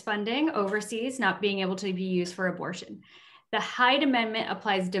assistance funding overseas not being able to be used for abortion. The Hyde Amendment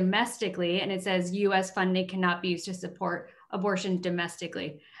applies domestically, and it says US funding cannot be used to support abortion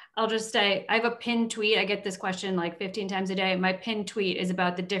domestically. I'll just say, I have a pinned tweet. I get this question like 15 times a day. My pinned tweet is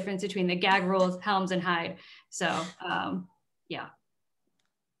about the difference between the gag rules, Helms, and Hyde. So, yeah.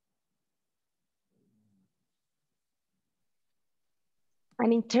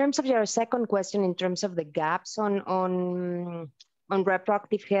 And in terms of your second question, in terms of the gaps on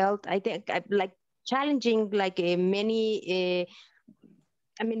reproductive health, I think like challenging like many.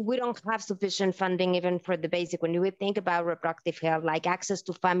 I mean, we don't have sufficient funding even for the basic. When you think about reproductive health, like access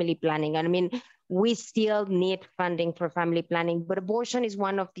to family planning, and I mean, we still need funding for family planning, but abortion is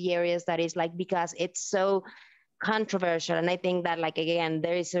one of the areas that is like, because it's so controversial. And I think that, like, again,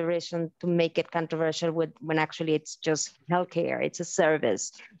 there is a reason to make it controversial when actually it's just healthcare, it's a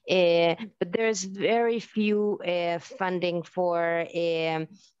service. But there's very few funding for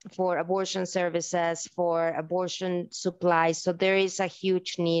abortion services, for abortion supplies. So there is a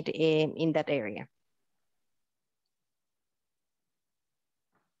huge need in that area.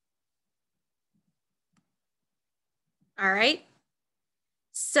 All right.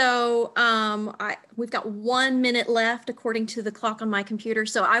 So we've got 1 minute left according to the clock on my computer.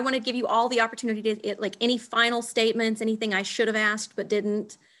 So I want to give you all the opportunity to, like, any final statements, anything I should have asked but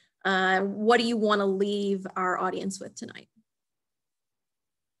didn't. What do you want to leave our audience with tonight?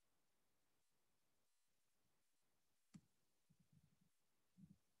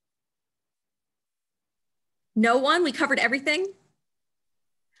 No one? We covered everything?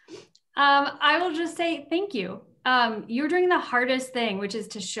 I will just say thank you. You're doing the hardest thing, which is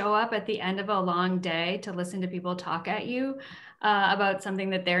to show up at the end of a long day to listen to people talk at you about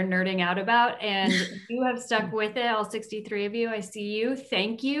something that they're nerding out about. And you have stuck with it, all 63 of you. I see you.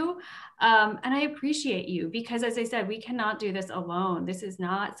 Thank you. And I appreciate you, because as I said, we cannot do this alone. This is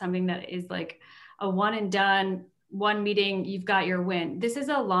not something that is like a one and done, one meeting, you've got your win. This is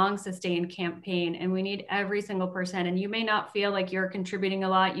a long sustained campaign, and we need every single person. And you may not feel like you're contributing a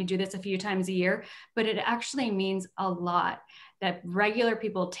lot. You do this a few times a year, but it actually means a lot that regular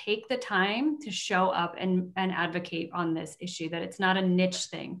people take the time to show up and advocate on this issue, that it's not a niche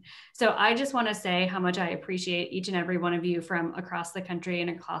thing. So I just want to say how much I appreciate each and every one of you from across the country and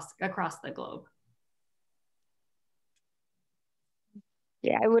across the globe.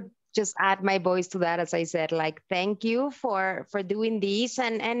 Yeah, I would just add my voice to that. As I said, like, thank you for doing this,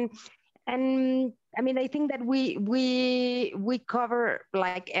 and I mean, I think that we cover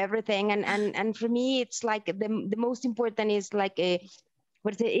like everything, and for me, it's like the most important is like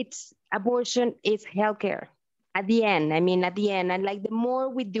it's abortion is healthcare. At the end, and like the more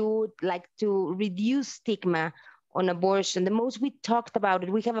we do, like to reduce stigma on abortion, the most we talked about it.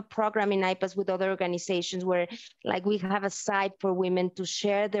 We have a program in Ipas with other organizations where like we have a site for women to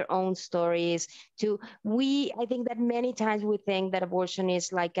share their own stories. I think that many times we think that abortion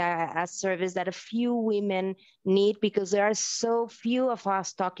is like a service that a few women need because there are so few of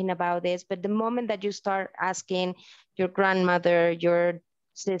us talking about this. But the moment that you start asking your grandmother, your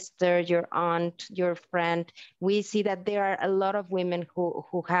sister, your aunt, your friend, we see that there are a lot of women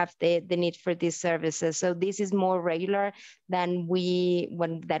who have the need for these services. So this is more regular than we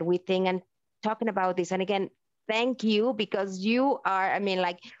think. And talking about this, and again, thank you, because you are,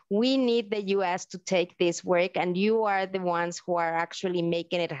 we need the US to take this work, and you are the ones who are actually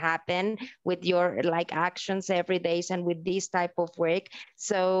making it happen with your like actions every day and with this type of work.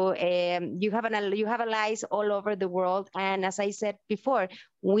 So you have allies all over the world. And as I said before,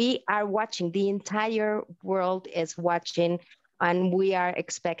 we are watching, the entire world is watching, and we are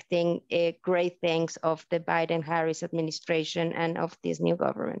expecting great things of the Biden-Harris administration and of this new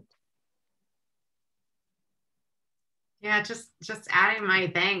government. Yeah, just adding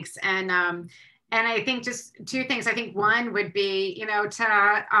my thanks. And I think just two things. I think one would be,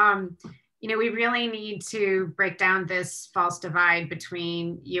 we really need to break down this false divide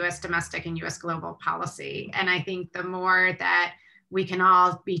between US domestic and US global policy. And I think the more that we can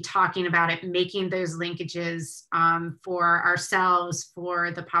all be talking about it, making those linkages for ourselves,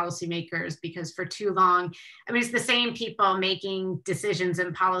 for the policymakers, because for too long, it's the same people making decisions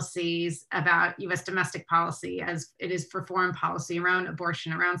and policies about US domestic policy as it is for foreign policy around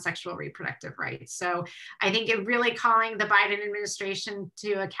abortion, around sexual reproductive rights. So I think it really calling the Biden administration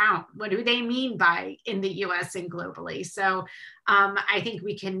to account. What do they mean by in the US and globally? So I think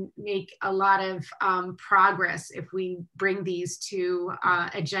we can make a lot of progress if we bring these two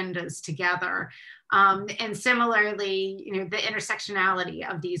agendas together. And similarly, the intersectionality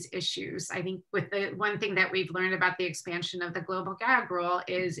of these issues. I think with the one thing that we've learned about the expansion of the global gag rule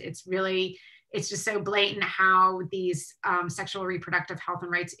is it's just so blatant how these sexual reproductive health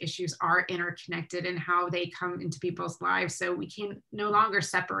and rights issues are interconnected and how they come into people's lives. So we can no longer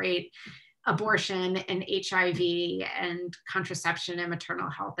separate abortion and HIV and contraception and maternal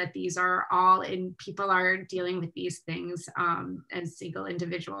health, that these are all people are dealing with these things as single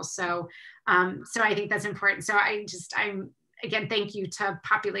individuals. So I think that's important. So I'm again, thank you to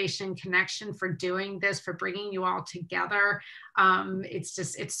Population Connection for doing this, for bringing you all together.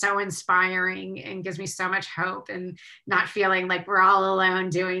 It's so inspiring and gives me so much hope, and not feeling like we're all alone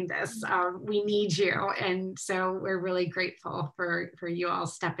doing this. We need you. And so we're really grateful for you all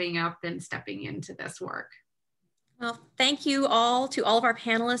stepping up and stepping into this work. Well, thank you all to all of our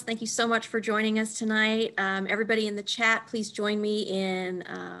panelists. Thank you so much for joining us tonight. Everybody in the chat, please join me in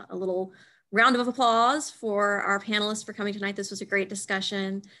a little round of applause for our panelists for coming tonight. This was a great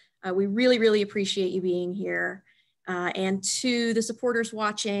discussion. We really, really appreciate you being here. And to the supporters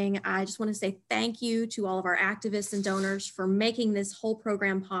watching, I just want to say thank you to all of our activists and donors for making this whole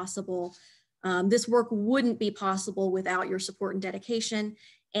program possible. This work wouldn't be possible without your support and dedication.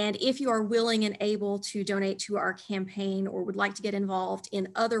 And if you are willing and able to donate to our campaign or would like to get involved in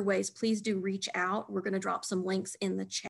other ways, please do reach out. We're going to drop some links in the chat.